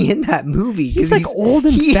can't be in that movie. He's like old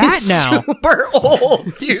and fat now. Super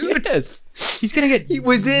old, dude. Yes. He's gonna get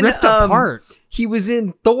ripped apart. He was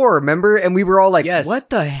in Thor, remember? And we were all like, Yes. what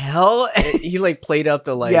the hell? He like played up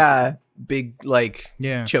the like big like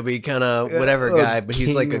chubby kind of whatever guy, but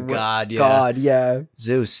he's like a god. Yeah. God, yeah.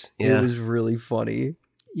 Zeus. Yeah. It was really funny.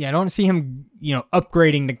 Yeah, I don't see him,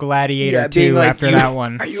 upgrading to Gladiator 2 being like, after that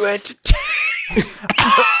one. Are you entertained?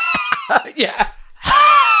 Yeah.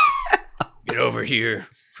 Get over here.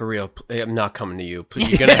 For real. I'm not coming to you.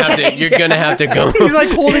 Please, you're gonna have to go. He's like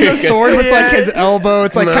holding a sword with like his elbow.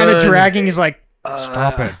 It's like kind of dragging. He's like,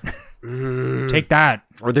 stop it. Take that.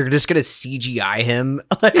 Or they're just gonna CGI him,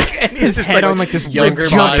 like, and His he's just head like on like this younger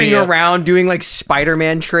whip body. jumping around doing like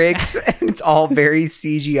Spider-Man tricks, and it's all very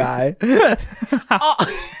CGI.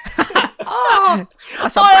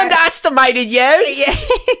 I underestimated you.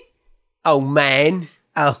 Oh man.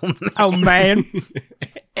 Oh man.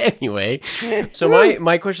 Anyway, so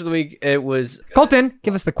my question of the week, it was Colton,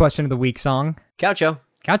 give us the question of the week song. Gaucho.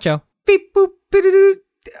 Gaucho. Beep boop.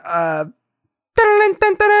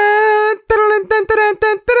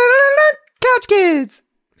 Couch Kids.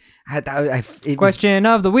 Question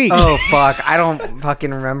of the week. Oh fuck! I don't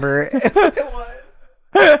fucking remember.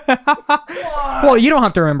 Well, you don't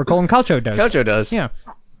have to remember. Colton Calcio does. Gaucho does. Yeah.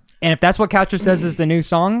 And if that's what Calcio says is the new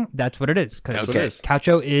song, that's what it is. Because That's what it is.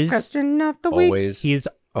 Calcio is Question of the week. Always. he is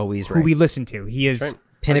Always who right. we listen to. He is right.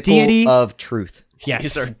 Pinnacle deity. of truth, Yes.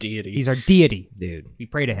 He's our deity. He's our deity. dude. We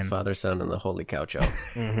pray to him. Father, Son, and the Holy Gaucho.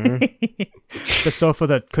 The sofa,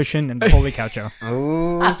 the cushion, and the holy Calcio.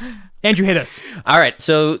 Oh, Andrew, hit us. All right.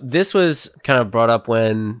 So this was kind of brought up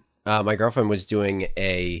when my girlfriend was doing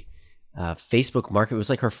a Facebook market. It was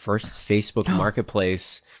like her first Facebook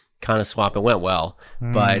marketplace kind of swap. It went well,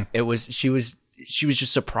 but it was she was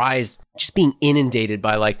just surprised, just being inundated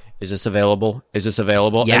by like, is this available? Is this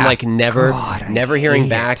available? Yeah. And like never hearing hate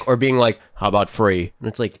back or being like, how about free? And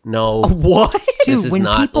it's like, no, what? Dude, this is when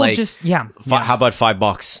not people like just, how about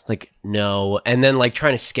 $5? Like, no. And then like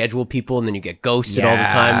trying to schedule people, and then you get ghosted all the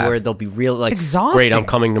time, where they'll be real like, exhausting. great, I'm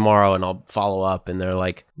coming tomorrow and I'll follow up, and they're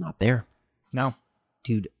like, not there. No.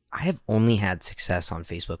 Dude, I have only had success on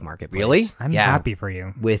Facebook Marketplace. Really? I'm happy for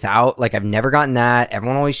you. Without, like, I've never gotten that.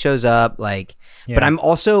 Everyone always shows up, like, Yeah. but I'm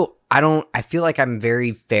also, I feel like I'm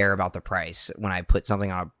very fair about the price when I put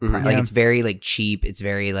something on a price. Like it's very like cheap. It's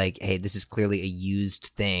very like, hey, this is clearly a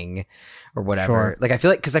used thing or whatever. Sure. Like I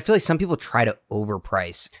feel like some people try to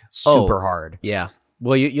overprice super hard. Yeah.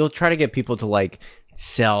 Well, you'll try to get people to like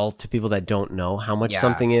sell to people that don't know how much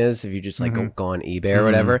something is if you just like go on eBay or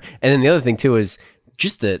whatever. And then the other thing too is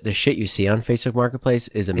just the shit you see on Facebook Marketplace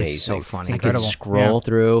is amazing. It's so funny. I can scroll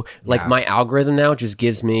through. Like my algorithm now just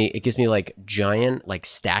gives me like giant like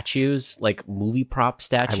statues, like movie prop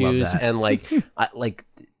statues, and like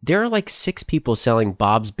there are like 6 people selling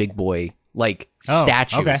Bob's Big Boy like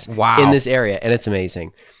statues in this area, and it's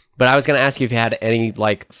amazing. But I was gonna ask you if you had any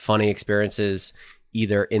like funny experiences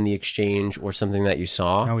either in the exchange or something that you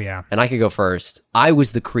saw. Oh yeah. And I could go first. I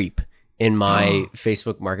was the creep in my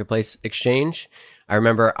Facebook Marketplace exchange. I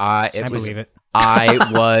remember I believe it.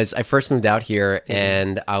 I first moved out here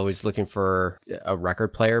and I was looking for a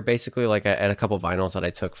record player, basically. Like I had a couple vinyls that I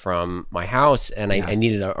took from my house, and I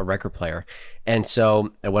needed a record player. And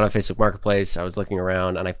so I went on Facebook Marketplace. I was looking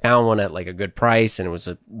around and I found one at like a good price, and it was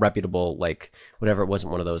a reputable, like whatever. It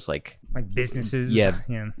wasn't one of those like businesses.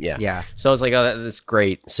 Yeah. So I was like, oh, that's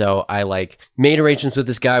great. So I like made arrangements with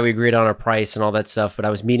this guy. We agreed on a price and all that stuff, but I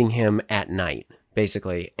was meeting him at night,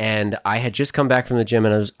 basically. And I had just come back from the gym,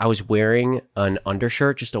 and I was wearing an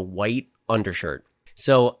undershirt, just a white undershirt.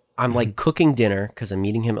 So I'm like cooking dinner because I'm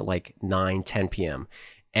meeting him at like 10 p.m.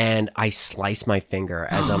 And I slice my finger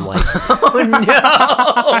as I'm like,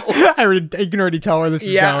 Oh no! You can already tell where this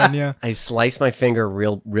is going. Yeah. I sliced my finger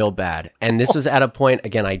real bad. And this was at a point,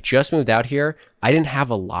 again, I just moved out here. I didn't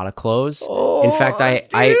have a lot of clothes. In fact,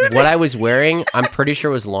 what I was wearing, I'm pretty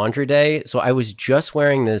sure was laundry day. So I was just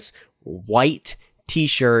wearing this white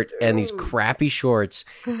t-shirt and these crappy shorts.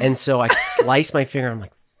 And so I sliced my finger. I'm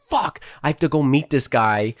like, fuck, I have to go meet this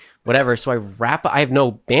guy, whatever. So I have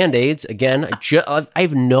no Band-Aids. Again, I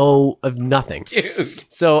have nothing. Dude.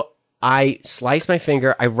 So I slice my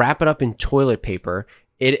finger, I wrap it up in toilet paper,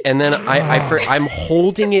 and then I'm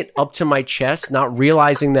holding it up to my chest, not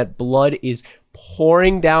realizing that blood is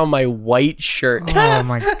pouring down my white shirt. Oh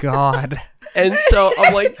my God. And so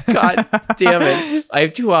I'm like, God damn it. I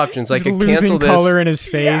have 2 options. I could cancel this. Color in his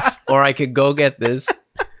face. Or I could go get this.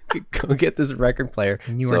 Record player.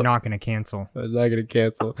 And you are not going to cancel. I was not going to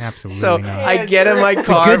cancel. Absolutely so not. I get in my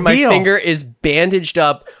car. My deal. finger is bandaged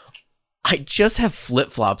up. I just have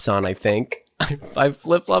flip-flops on, I think. I have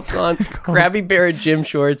flip-flops on, crappy pair of gym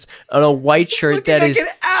shorts, and a white shirt that is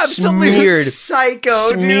smeared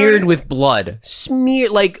with blood.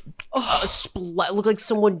 Smeared, like, look like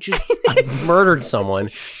someone just murdered someone.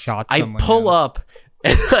 Shot someone. I pull up,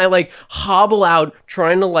 and I, like, hobble out,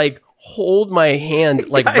 trying to, like, hold my hand,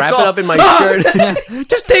 like, wrap it up in my shirt.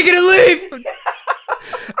 Just take it and leave!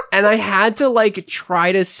 And I had to like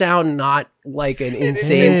try to sound not like an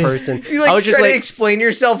insane person. You like I was try just to like explain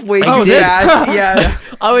yourself way too did? fast. Yeah.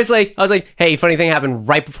 I was like, hey, funny thing happened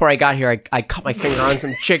right before I got here. I cut my finger on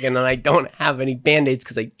some chicken, and I don't have any Band-Aids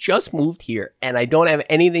because I just moved here, and I don't have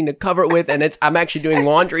anything to cover it with, and I'm actually doing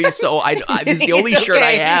laundry, so this is the only shirt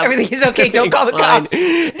I have. Everything is okay. Don't call the cops.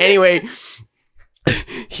 Anyway,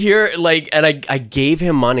 here, like, and I gave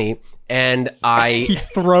him money. And he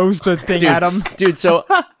throws the thing at him. Dude, so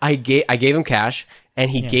I gave him cash,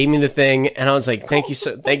 and he gave me the thing, and I was like, thank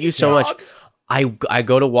you so much. I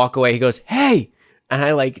go to walk away. He goes, hey. And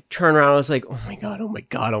I like turn around. I was like, oh my God,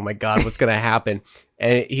 what's going to happen?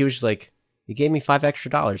 And he was just like, you gave me $5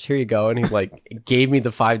 extra. Here you go. And he like gave me the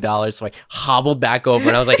 $5. So I hobbled back over,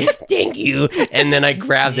 and I was like, thank you. And then I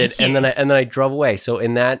grabbed it, and then I drove away. So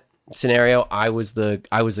in that scenario, I was the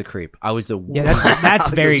creep. I was the that's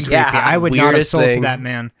very creepy. I would not have sold to that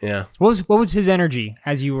man. Yeah. What was his energy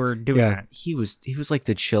as you were doing that? He was like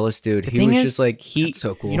the chillest dude. The he was is, just like that's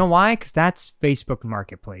so cool. You know why? Because that's Facebook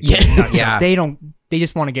Marketplace. Yeah. They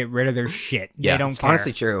just want to get rid of their shit. Yeah, they don't it's care.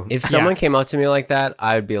 honestly true. If someone came up to me like that,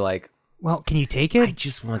 I would be like, well, can you take it? I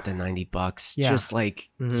just want the $90. Yeah. Just like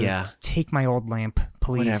Take my old lamp,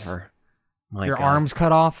 please. Whatever. Your arms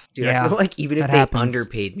cut off. Dude, I feel like even if they happens.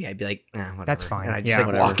 underpaid me, I'd be like, whatever. That's fine. And I'd just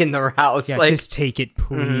walk in the house. Yeah, like, just take it,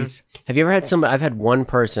 please. Have you ever had somebody? I've had one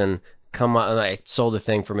person come up, and I sold a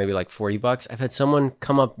thing for maybe like $40. I've had someone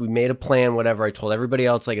come up. We made a plan, whatever. I told everybody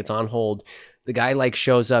else like it's on hold. The guy like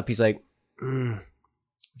shows up. He's like, would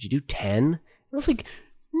you do 10? I was like,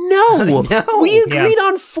 no. We agreed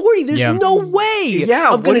on 40. There's no way.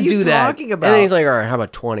 Yeah, I'm gonna do that. Talking about? And then he's like, all right, how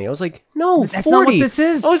about 20? I was like, no, That's 40. not what this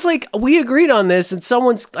is. I was like, we agreed on this, and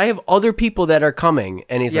I have other people that are coming,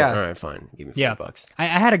 and he's like, all right, fine, give me $5. I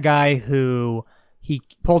had a guy who he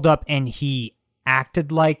pulled up and he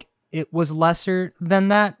acted like it was lesser than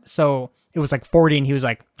that, so it was like 40, and he was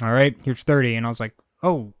like, all right, here's 30, and I was like,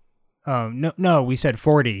 oh, oh, no, we said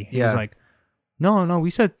 40. He was like, no, we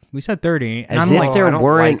said 30. And As I'm if like, there I don't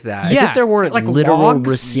weren't like that. as if there weren't like literal logs.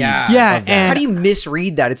 receipts. Yeah, of that. and How do you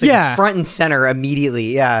misread that? It's like front and center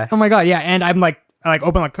immediately. Yeah. oh my God, yeah. And I'm like, I like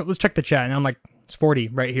open, like, let's check the chat. And I'm like, it's 40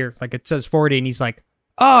 right here. Like, it says 40. And he's like,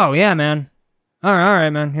 oh, yeah, man. All right,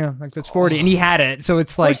 man. Yeah, like, that's 40. And he had it. So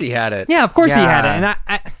it's like. Of course he had it. Yeah, of course he had it. Yeah.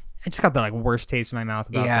 And I just got the like worst taste in my mouth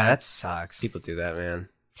about Yeah, that. that sucks. People do that, man.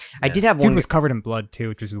 I did have Dude one. was covered in blood too,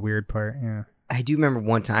 which was the weird part. Yeah. I do remember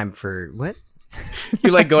one time for what?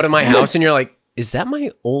 You like go to my house and you're like, is that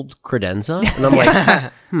my old credenza? And I'm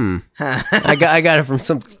like, I got it from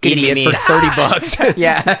some idiot me. for $30.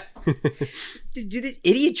 Yeah. Dude, this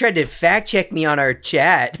idiot tried to fact check me on our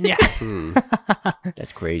chat. Yeah.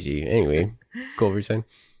 That's crazy. Anyway, go over saying.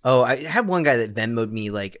 Oh, I had one guy that Venmo'd me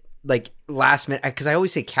like last minute because I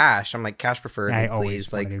always say cash. I'm like cash preferred, I like, always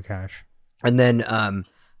please, want like. to do cash. And then the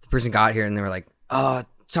person got here and they were like, "Oh,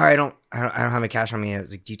 sorry, I don't have any cash on me." I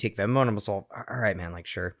was like, "Do you take Venmo?" And I was all right, man, like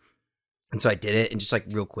sure. And so I did it and just like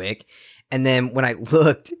real quick. And then when I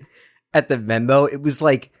looked at the Venmo, it was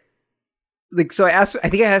like so I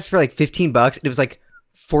think I asked for like $15 and it was like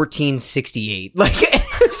 $14.68. Like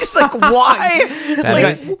it's just like why?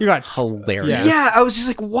 That you got hilarious. Yeah, I was just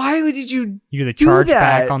like, why would you do the do charge that?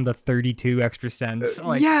 back on the 32 extra cents.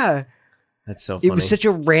 Like, yeah. That's so funny. It was such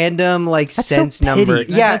a random like that's cents so number.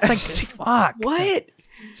 petty. Yeah, That's like fuck. what?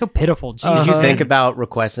 So pitiful. Did you Jeez. think about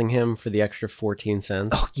requesting him for the extra 14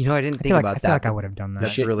 cents? Oh, I didn't I think feel like, about I that. feel like I would have done that.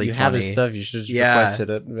 That's really you have his funny. stuff. You should have just Yeah. requested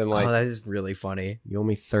it and been like, Oh, that is really funny. you owe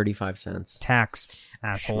me 35 cents. Tax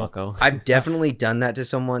asshole. Schmucko. I've definitely done that to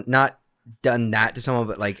someone. Not done that to someone,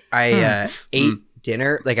 but like I ate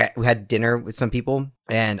dinner. Like we had dinner with some people,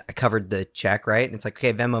 and I covered the check, right? And it's like,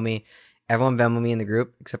 okay, Venmo me. Everyone Venmo me in the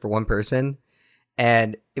group except for one person,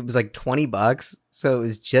 and it was like $20. So it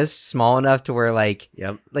was just small enough to where like,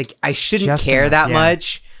 Yep. like I shouldn't Just care enough, that yeah.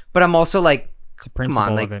 much, but I'm also like, It's a come principle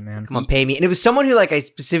on, like, of it, man. come on, pay me. And it was someone who like I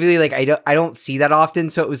specifically like I don't see that often,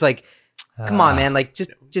 so it was like, come on, man, like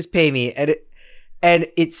just pay me. And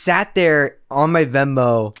it sat there on my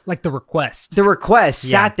Venmo. Like the request. The request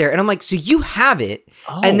Yeah. sat there, and I'm like, so you have it.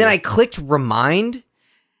 And then I clicked remind,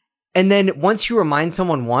 and then once you remind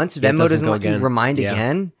someone once, Venmo doesn't go let you again. remind Yeah.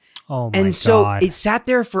 again. Oh my And so God. it sat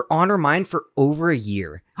there on remind for over a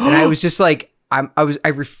year, and I was just like, I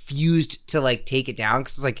refused to like take it down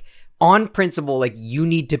because it's like on principle, like you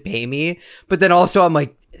need to pay me, but then also I'm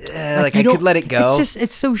like I you don't- could let it go.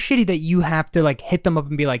 It's so shitty that you have to like hit them up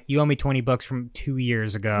and be like, you owe me $20 from 2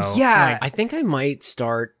 years ago. Yeah. Like, I think I might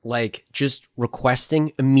start like just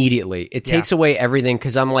requesting immediately. It takes away everything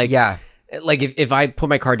because I'm like, Yeah. like if I put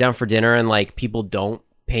my card down for dinner and like people don't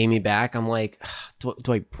pay me back, I'm like, do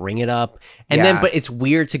I bring it up? And then, Yeah. but it's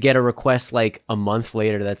weird to get a request like a month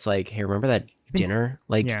later that's like, hey, remember that dinner?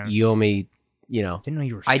 Like Yeah. you owe me, you know. didn't know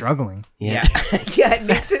you were struggling. Yeah. Yeah, it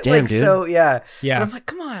makes it Damn, like dude. so yeah. Yeah. But I'm like,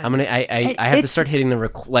 come on. I have to It's- start hitting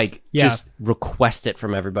the Yeah. just request it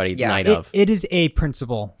from everybody Yeah. night It, of. it is a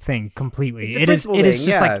principle thing completely. It's a It is principle just thing,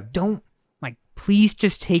 yeah. like, don't like, please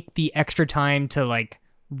just take the extra time to like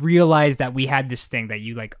realize that we had this thing that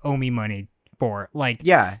you like owe me money for. Like,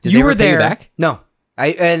 Yeah. Did you they were ever pay you there. back? No.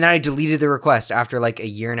 And then I deleted the request after like a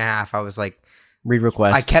year and a half. I was like,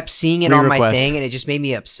 Re-request. I kept seeing it on my Re-request. thing and it just made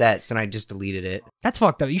me upset. So I just deleted it. That's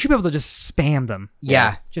fucked up. You should be able to just spam them.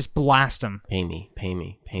 Yeah. Just blast them. Pay me.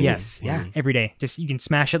 Yes. Pay Yeah. me. Every day. Just you can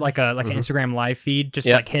smash it like an Instagram live feed. Just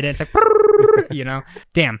Yep. like hit it. It's like you know.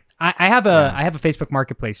 Damn. I have a Facebook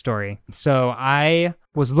Marketplace story. So I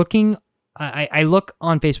was looking. I look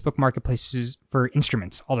on Facebook Marketplaces for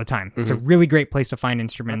instruments all the time. It's a really great place to find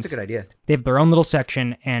instruments. That's a good idea. They have their own little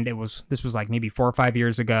section, and this was like maybe 4 or 5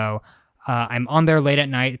 years ago. I'm on there late at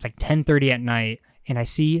night. It's like 10:30 at night, and I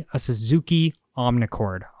see a Suzuki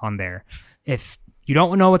Omnichord on there. If you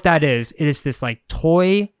don't know what that is, it is this like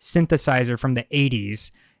toy synthesizer from the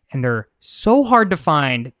 80s, and they're so hard to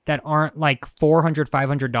find that aren't like $400,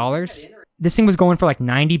 $500. This thing was going for like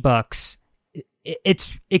 $90.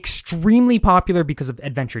 It's extremely popular because of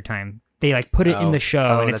Adventure Time. They like put it in the show,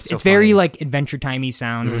 Oh, and that's it's so very funny. like Adventure Timey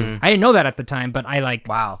sounds. I didn't know that at the time, but I like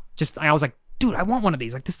Wow. I was like, dude, I want one of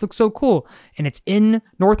these. Like, this looks so cool. And it's in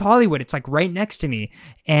North Hollywood. It's like right next to me.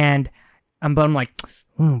 And I'm like,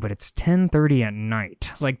 but it's 10:30 at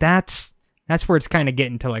night. Like that's where it's kind of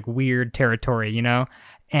getting to like weird territory, you know?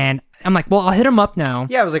 And I'm like, well, I'll hit him up now.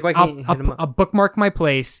 Yeah, I was like, why can't you hit him I'll up? bookmark my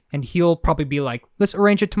place, and he'll probably be like, let's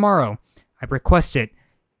arrange it tomorrow. I request it.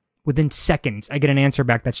 Within seconds, I get an answer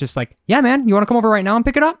back that's just like, yeah, man, you want to come over right now and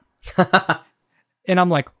pick it up? And I'm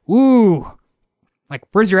like, ooh, like,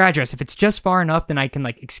 where's your address? If it's just far enough, then I can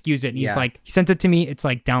like excuse it. And he's Yeah. like, he sent it to me. It's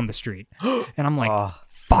like down the street. And I'm like, Oh.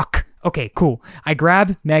 fuck. okay, cool. I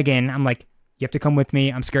grab Megan. I'm like, you have to come with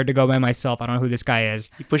me. I'm scared to go by myself. I don't know who this guy is.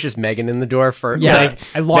 He pushes Megan in the door for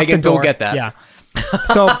I locked Megan, the door. go get that. Yeah.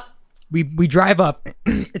 So we drive up.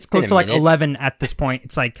 It's close to like 11 at this point.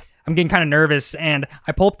 It's like I'm getting kind of nervous, and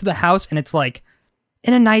I pull up to the house, and it's like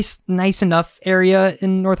in a nice enough area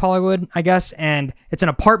in North Hollywood, I guess, and it's an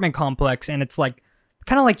apartment complex, and it's like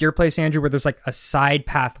kind of like your place, Andrew, where there's like a side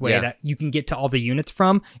pathway that you can get to all the units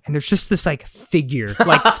from, and there's just this like figure,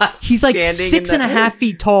 like he's like 6.5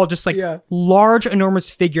 feet tall, just like large, enormous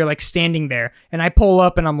figure, like standing there. And I pull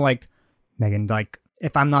up, and I'm like, Megan, like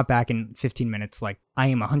if I'm not back in 15 minutes, like I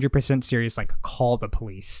am 100% serious. Like call the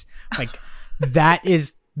police. Like that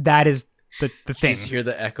is the thing. Just hear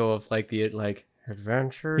the echo of like the like.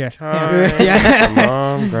 Adventure Yeah. time. Yeah. Come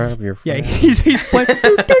on, grab your phone. Yeah, he's playing.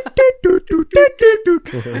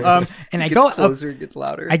 And I go closer, it gets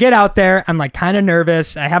louder. I get out there. I'm like kind of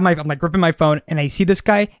nervous. I'm like gripping my phone, and I see this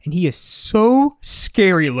guy, and he is so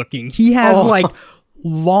scary looking. He has like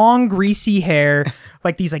long, greasy hair,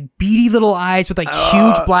 like these like beady little eyes with like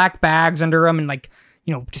huge black bags under them, and like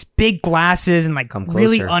just big glasses and like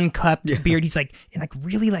really unkept beard. He's like in like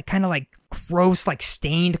really like kind of like gross like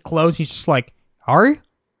stained clothes. He's just like, Ari,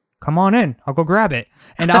 come on in. I'll go grab it.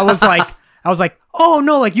 And I was like, oh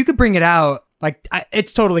no, like you could bring it out. Like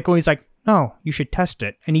it's totally cool. He's like, no, you should test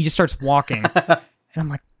it. And he just starts walking. And I'm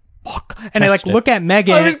like, fuck. And I like look at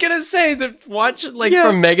Megan. I was gonna say that watch like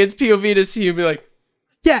from Megan's POV to see you be like,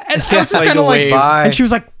 yeah, and I was just kind of like, bye. And she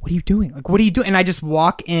was like, what are you doing? Like, what are you doing? And I just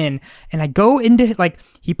walk in, and I go into, like,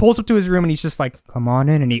 he pulls up to his room, and he's just like, come on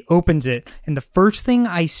in, and he opens it, and the first thing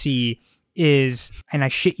I see is, and I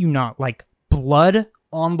shit you not, like, blood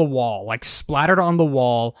on the wall, like, splattered on the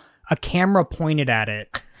wall, a camera pointed at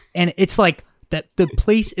it, and it's like, that the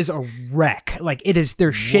place is a wreck. Like, it is,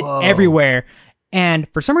 there's shit everywhere. And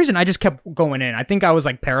for some reason, I just kept going in. I think I was,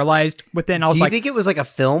 like, paralyzed with it, and I was Do you like... think it was like a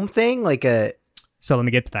film thing? Like a... So let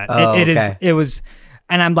me get to that. Oh, It was,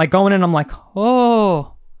 and I'm like going in, I'm like,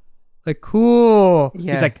 oh, like cool.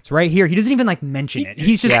 Yeah. He's like, it's right here. He doesn't even like mention it.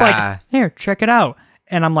 He's just like, here, check it out.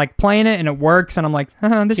 And I'm like playing it, and it works. And I'm like,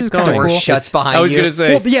 this is kind of door cool. shuts behind you. I was gonna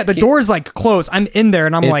say, Well, yeah, the door's like closed. I'm in there,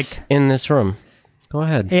 and I'm like, in this room. Go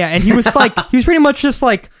ahead. yeah. And he was like, he was pretty much just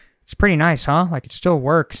like, it's pretty nice, huh? Like it still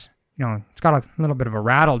works. It's got a little bit of a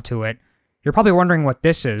rattle to it. You're probably wondering what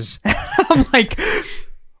this is. I'm like.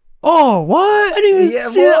 Oh, what? I didn't even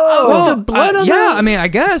see it. Oh, the blood on that? I mean, I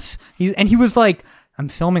guess. He was like, I'm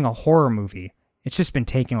filming a horror movie. It's just been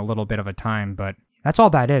taking a little bit of a time, but that's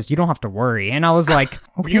all that is. You don't have to worry. And I was like,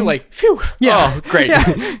 okay. You're like, phew. Yeah. Oh, great.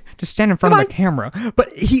 Yeah. Just stand in front of the camera.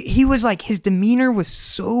 But he was like, his demeanor was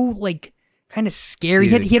so like kind of scary.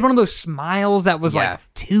 He had one of those smiles that was like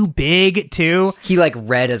too big too. He like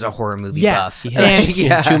read as a horror movie buff. He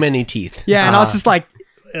had too many teeth. Yeah, and I was just like,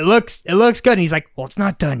 it looks good. And he's like, well, it's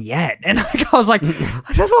not done yet. And I was like,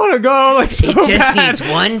 I just want to go. Like, so It just bad. needs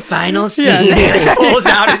one final scene. He pulls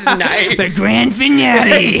out his knife. The grand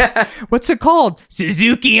finale. What's it called?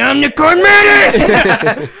 Suzuki Omnicorn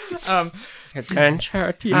Murder.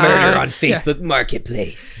 Murder on Facebook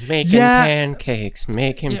Marketplace. Making pancakes.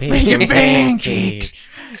 Making pancakes.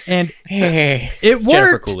 And Hey, it it's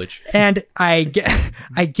Jennifer worked. Coolidge. And I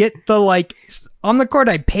get the like Omnicorn.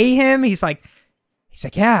 I pay him. He's like,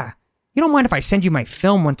 yeah. You don't mind if I send you my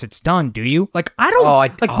film once it's done, do you? Like, I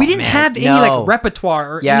don't, we didn't have any, like,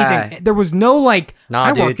 repertoire or anything. There was no, like,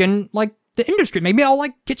 I work in, like, the industry. Maybe I'll,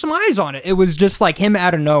 like, get some eyes on it. It was just, like, him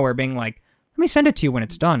out of nowhere being like, let me send it to you when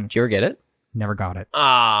it's done. Did you ever get it? Never got it.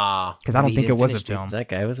 Ah. Because I don't think it was a film. That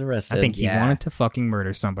guy was arrested. I think he wanted to fucking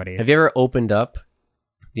murder somebody. Have you ever opened up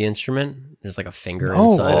the instrument? There's like a finger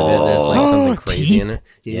inside of it. There's like something crazy in it.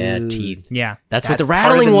 Dude. Yeah, teeth. Yeah. That's what the part of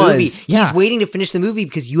rattling the movie. was. He's waiting to finish the movie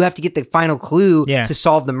because you have to get the final clue to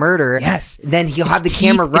solve the murder. Yes. Then he'll have the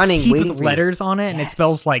camera running, it's teeth waiting with for letters on it, and it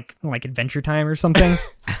spells like Adventure Time or something.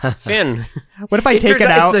 Finn. What if I take it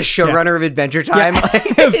out? It's the showrunner of Adventure Time.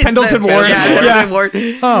 It was Pendleton Ward. Pendleton Ward.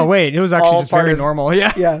 Oh wait, it was actually All just very normal.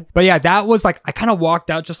 Yeah. Yeah. But yeah, that was like, I kind of walked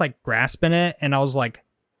out just like grasping it, and I was like,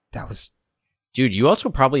 that was. Dude, you also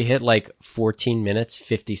probably hit like 14 minutes,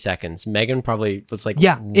 50 seconds. Megan probably was like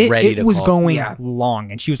ready to it was call. going long,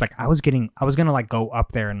 and she was like, I was gonna like go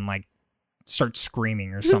up there and like start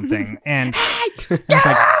screaming or something. And I was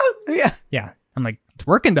like, yeah. I'm like, it's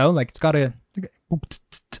working though. Like it's gotta.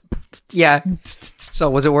 Yeah. So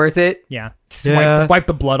was it worth it? Yeah. Just wipe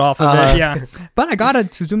the blood off of it. Yeah. But I got a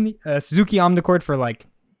Suzuki Omnicord for like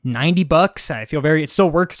 $90. I feel it still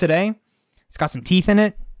works today. It's got some teeth in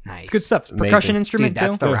it. Nice. It's good stuff. Percussion instrument Dude,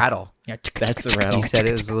 that's too. the rattle. Yeah. That's the rattle. He said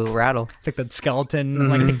it was a little rattle. It's like the skeleton.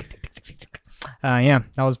 Like, yeah,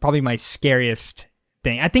 that was probably my scariest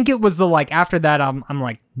thing. I think it was the like after that I'm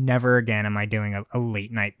like never again am I doing a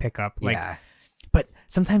late night pickup. Like, yeah. but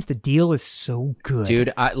sometimes the deal is so good,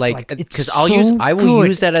 dude. I like it's because so I will good.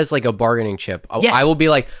 use that as like a bargaining chip. Yes. I will be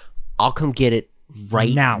like, I'll come get it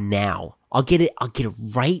right Now. now. I'll get it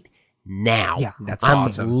right now. Yeah. That's I'm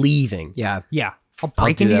awesome. leaving. Yeah. Yeah, I'll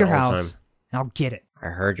break do into that your all the house time. and I'll get it. I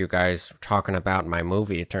heard you guys talking about my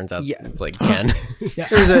movie. It turns out Yeah. it's like Ken.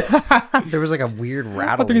 There was like a weird I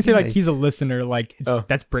rattle. thought they could say like he's a listener, like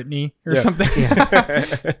that's Brittany or Yeah. something.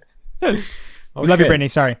 Oh, We love you, shit. Brittany.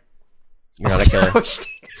 Sorry, You're not a killer.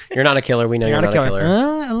 You're not a killer. We know you're, not a killer.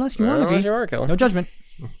 Unless you want to Unless be. you are a killer. No judgment.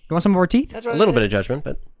 You want some more teeth? A little bit of judgment,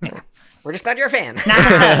 but We're just glad you're a fan.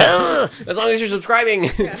 as long as you're subscribing,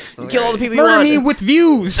 you kill all the people you Murder want. me with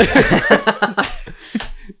views.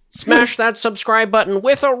 Smash that subscribe button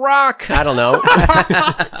with a rock. I don't know.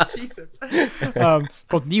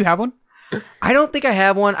 Colton, do you have one? I don't think I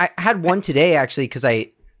have one. I had one today actually because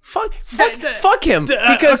I. fuck him.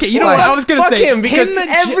 Because okay, you know what? I was gonna fuck say, him because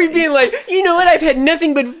being like, you know what? I've had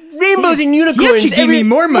nothing but rainbows and He unicorns. actually gave me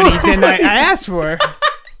more money than I asked for.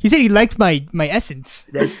 He said he liked my essence.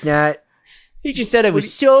 That's not. He just said I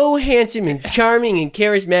was so handsome and charming and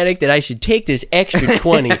charismatic that I should take this extra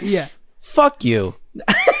 20. Yeah. Fuck you.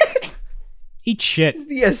 Eat shit.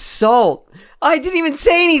 The assault. I didn't even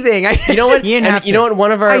say anything. You know what? You didn't And have you to. know what?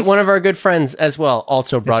 One of our good friends as well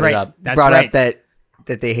also brought right. it up. That's brought right. up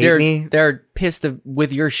that they hate me. They're pissed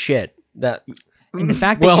with your shit. That And the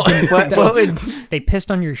fact that well, What would they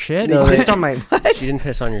pissed on your shit. they pissed on my? she didn't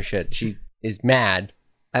piss on your shit. She is mad.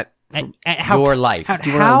 And how, your life. How, Do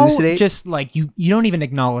you wanna how elucidate? just like you don't even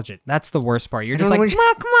acknowledge it. That's the worst part. You're just don't like,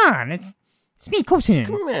 know come on, it's me, Colton.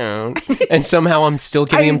 Come on. And somehow I'm still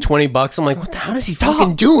giving him $20. I'm like, what the hell is he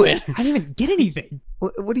fucking doing? I didn't even get anything.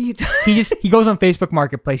 What are you? He goes on Facebook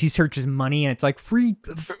Marketplace. He searches money, and it's like free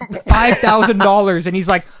 $5,000. And he's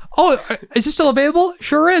like, "Oh, is this still available?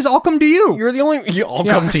 Sure is. I'll come to you." You're the only. I'll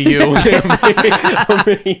come to you.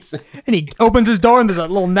 Amazing. And he opens his door, and there's a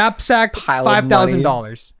little knapsack, Pile of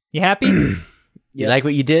 $5,000. You happy? You like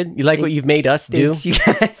what you did? You like what you've made us do? Thanks, you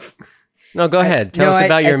guys. No, go ahead. Tell us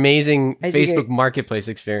about your amazing I think Facebook Marketplace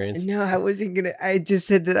experience. No, I wasn't gonna. I just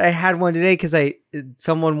said that I had one today because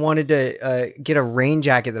someone wanted to get a rain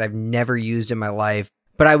jacket that I've never used in my life,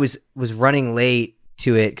 but I was running late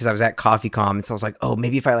to it because I was at Coffee Com, and so I was like, oh,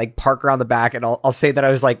 maybe if I like park around the back and I'll say that I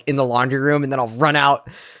was like in the laundry room, and then I'll run out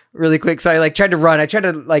really quick. So I tried to run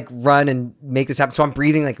and make this happen. So I'm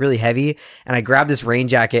breathing like really heavy, and I grab this rain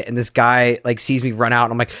jacket, and this guy like sees me run out,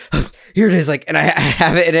 and I'm like, oh, here it is, like, and I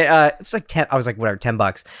have it, and it was like 10. I was like, whatever,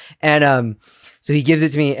 $10, and so he gives it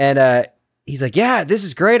to me, and he's like, yeah, this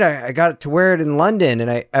is great. I got to wear it in London,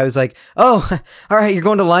 and I was like, oh, all right, you're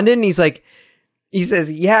going to London? And he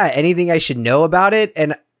says, yeah, anything I should know about it,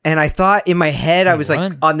 and I thought in my head I was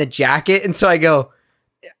like on the jacket, and so I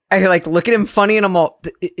like look at him funny, and I'm all,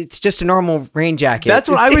 it's just a normal rain jacket. That's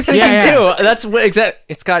what I was thinking too. That's what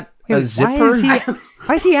it's got a zipper.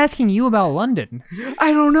 Why is he asking you about London?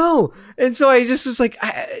 I don't know. And so I just was like,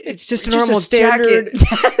 it's just a Just a normal standard- jacket.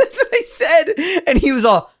 That's what I said. And he was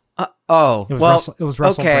all, oh, It was well, Russell, it was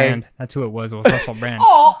Russell okay. Brand. That's who it was. It was Russell Brand.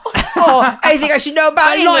 Oh, I think I should know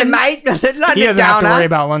about England, mate. London He doesn't have to down, worry huh?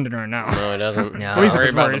 about London right now. No, it doesn't. No. At least Worry if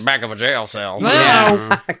it about works. the back of a jail cell.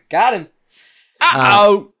 Yeah. Got him.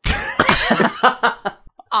 Oh,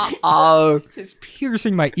 Oh, It's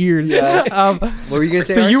piercing my ears. what were you going to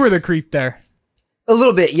say? So Art? you were the creep there. A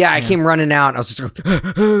little bit. Yeah, I came running out, and I was just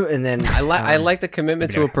going, and then I like the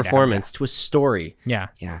commitment to a performance, to a story. Yeah.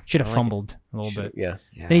 Yeah. Should have fumbled a little bit. Yeah.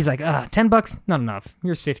 Yeah. Then he's like, $10, not enough.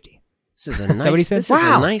 Here's 50. This is a nice. what he said? This is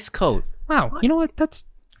Wow. a nice coat. Wow. You know what? That's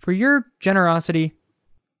for your generosity.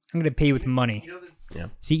 I'm going to pay you with money. Yeah.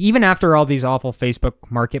 See, even after all these awful Facebook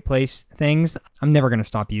Marketplace things, I'm never going to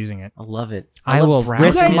stop using it. I love it. I love will browsing. you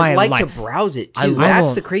risk guys my like life. to browse it too. I That's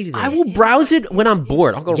will- the crazy thing. I will browse it when I'm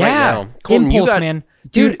bored. I'll go Yeah. right now. Colton, Impulse, you got, man.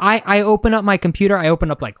 Dude, I open up my computer. I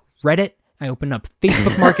open up like Reddit. I open up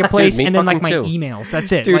Facebook Marketplace, Dude, me and then like my fucking too. emails.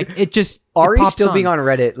 That's it. Dude, like it just Ari it pops still being on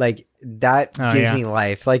Reddit, like that Oh, gives yeah. me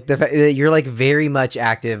life. Like the fact that you're like very much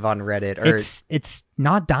active on Reddit. Or It's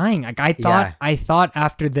not dying. Like Yeah. I thought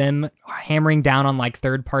after them hammering down on like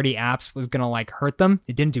third party apps was gonna like hurt them.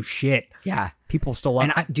 It didn't do shit. yeah. People still love.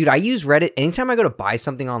 And dude, I use Reddit anytime I go to buy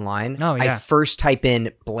something online. Oh, yeah. I first type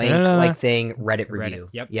in blank like thing Reddit review.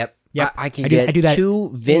 Yep. Yep. Yep. I can I do get that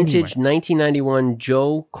 2 vintage 1991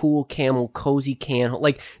 Joe Cool Camel cozy can.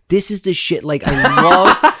 Like this is the shit. Like I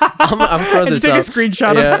love. I'm throwing And you this take up. a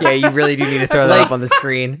screenshot of it. Yeah, you really do need to throw that up on the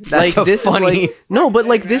screen. That's Like so this funny. is like no, but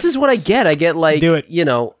like this is what I get. I get like Do it. you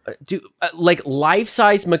know Dude, like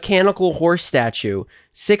life-size mechanical horse statue,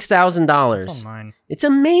 $6,000. It's on mine. It's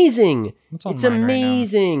amazing. It's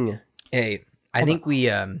amazing. Hey, I think we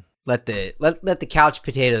let the couch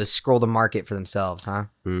potatoes scroll the market for themselves, huh?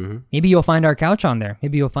 Mm-hmm. Maybe you'll find our couch on there.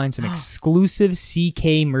 Maybe you'll find some exclusive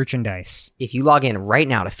CK merchandise. If you log in right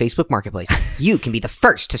now to Facebook Marketplace, you can be the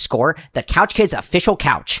first to score the Couch Kids official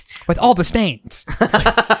couch with all the stains.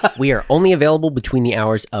 We are only available between the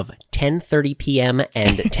hours of 10:30 p.m.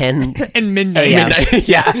 and 10 and midnight.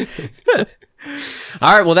 Yeah.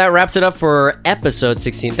 All right, well, that wraps it up for episode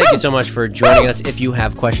 16. Thank you so much for joining us. If you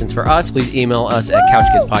have questions for us, please email us at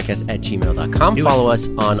couchkidspodcast@gmail.com. Follow us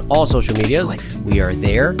on all social medias. We are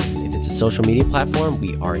there. If it's a social media platform,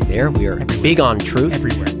 we are there. We are big on truth.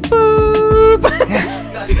 Everywhere.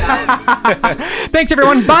 Thanks,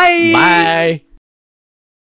 everyone. Bye. Bye.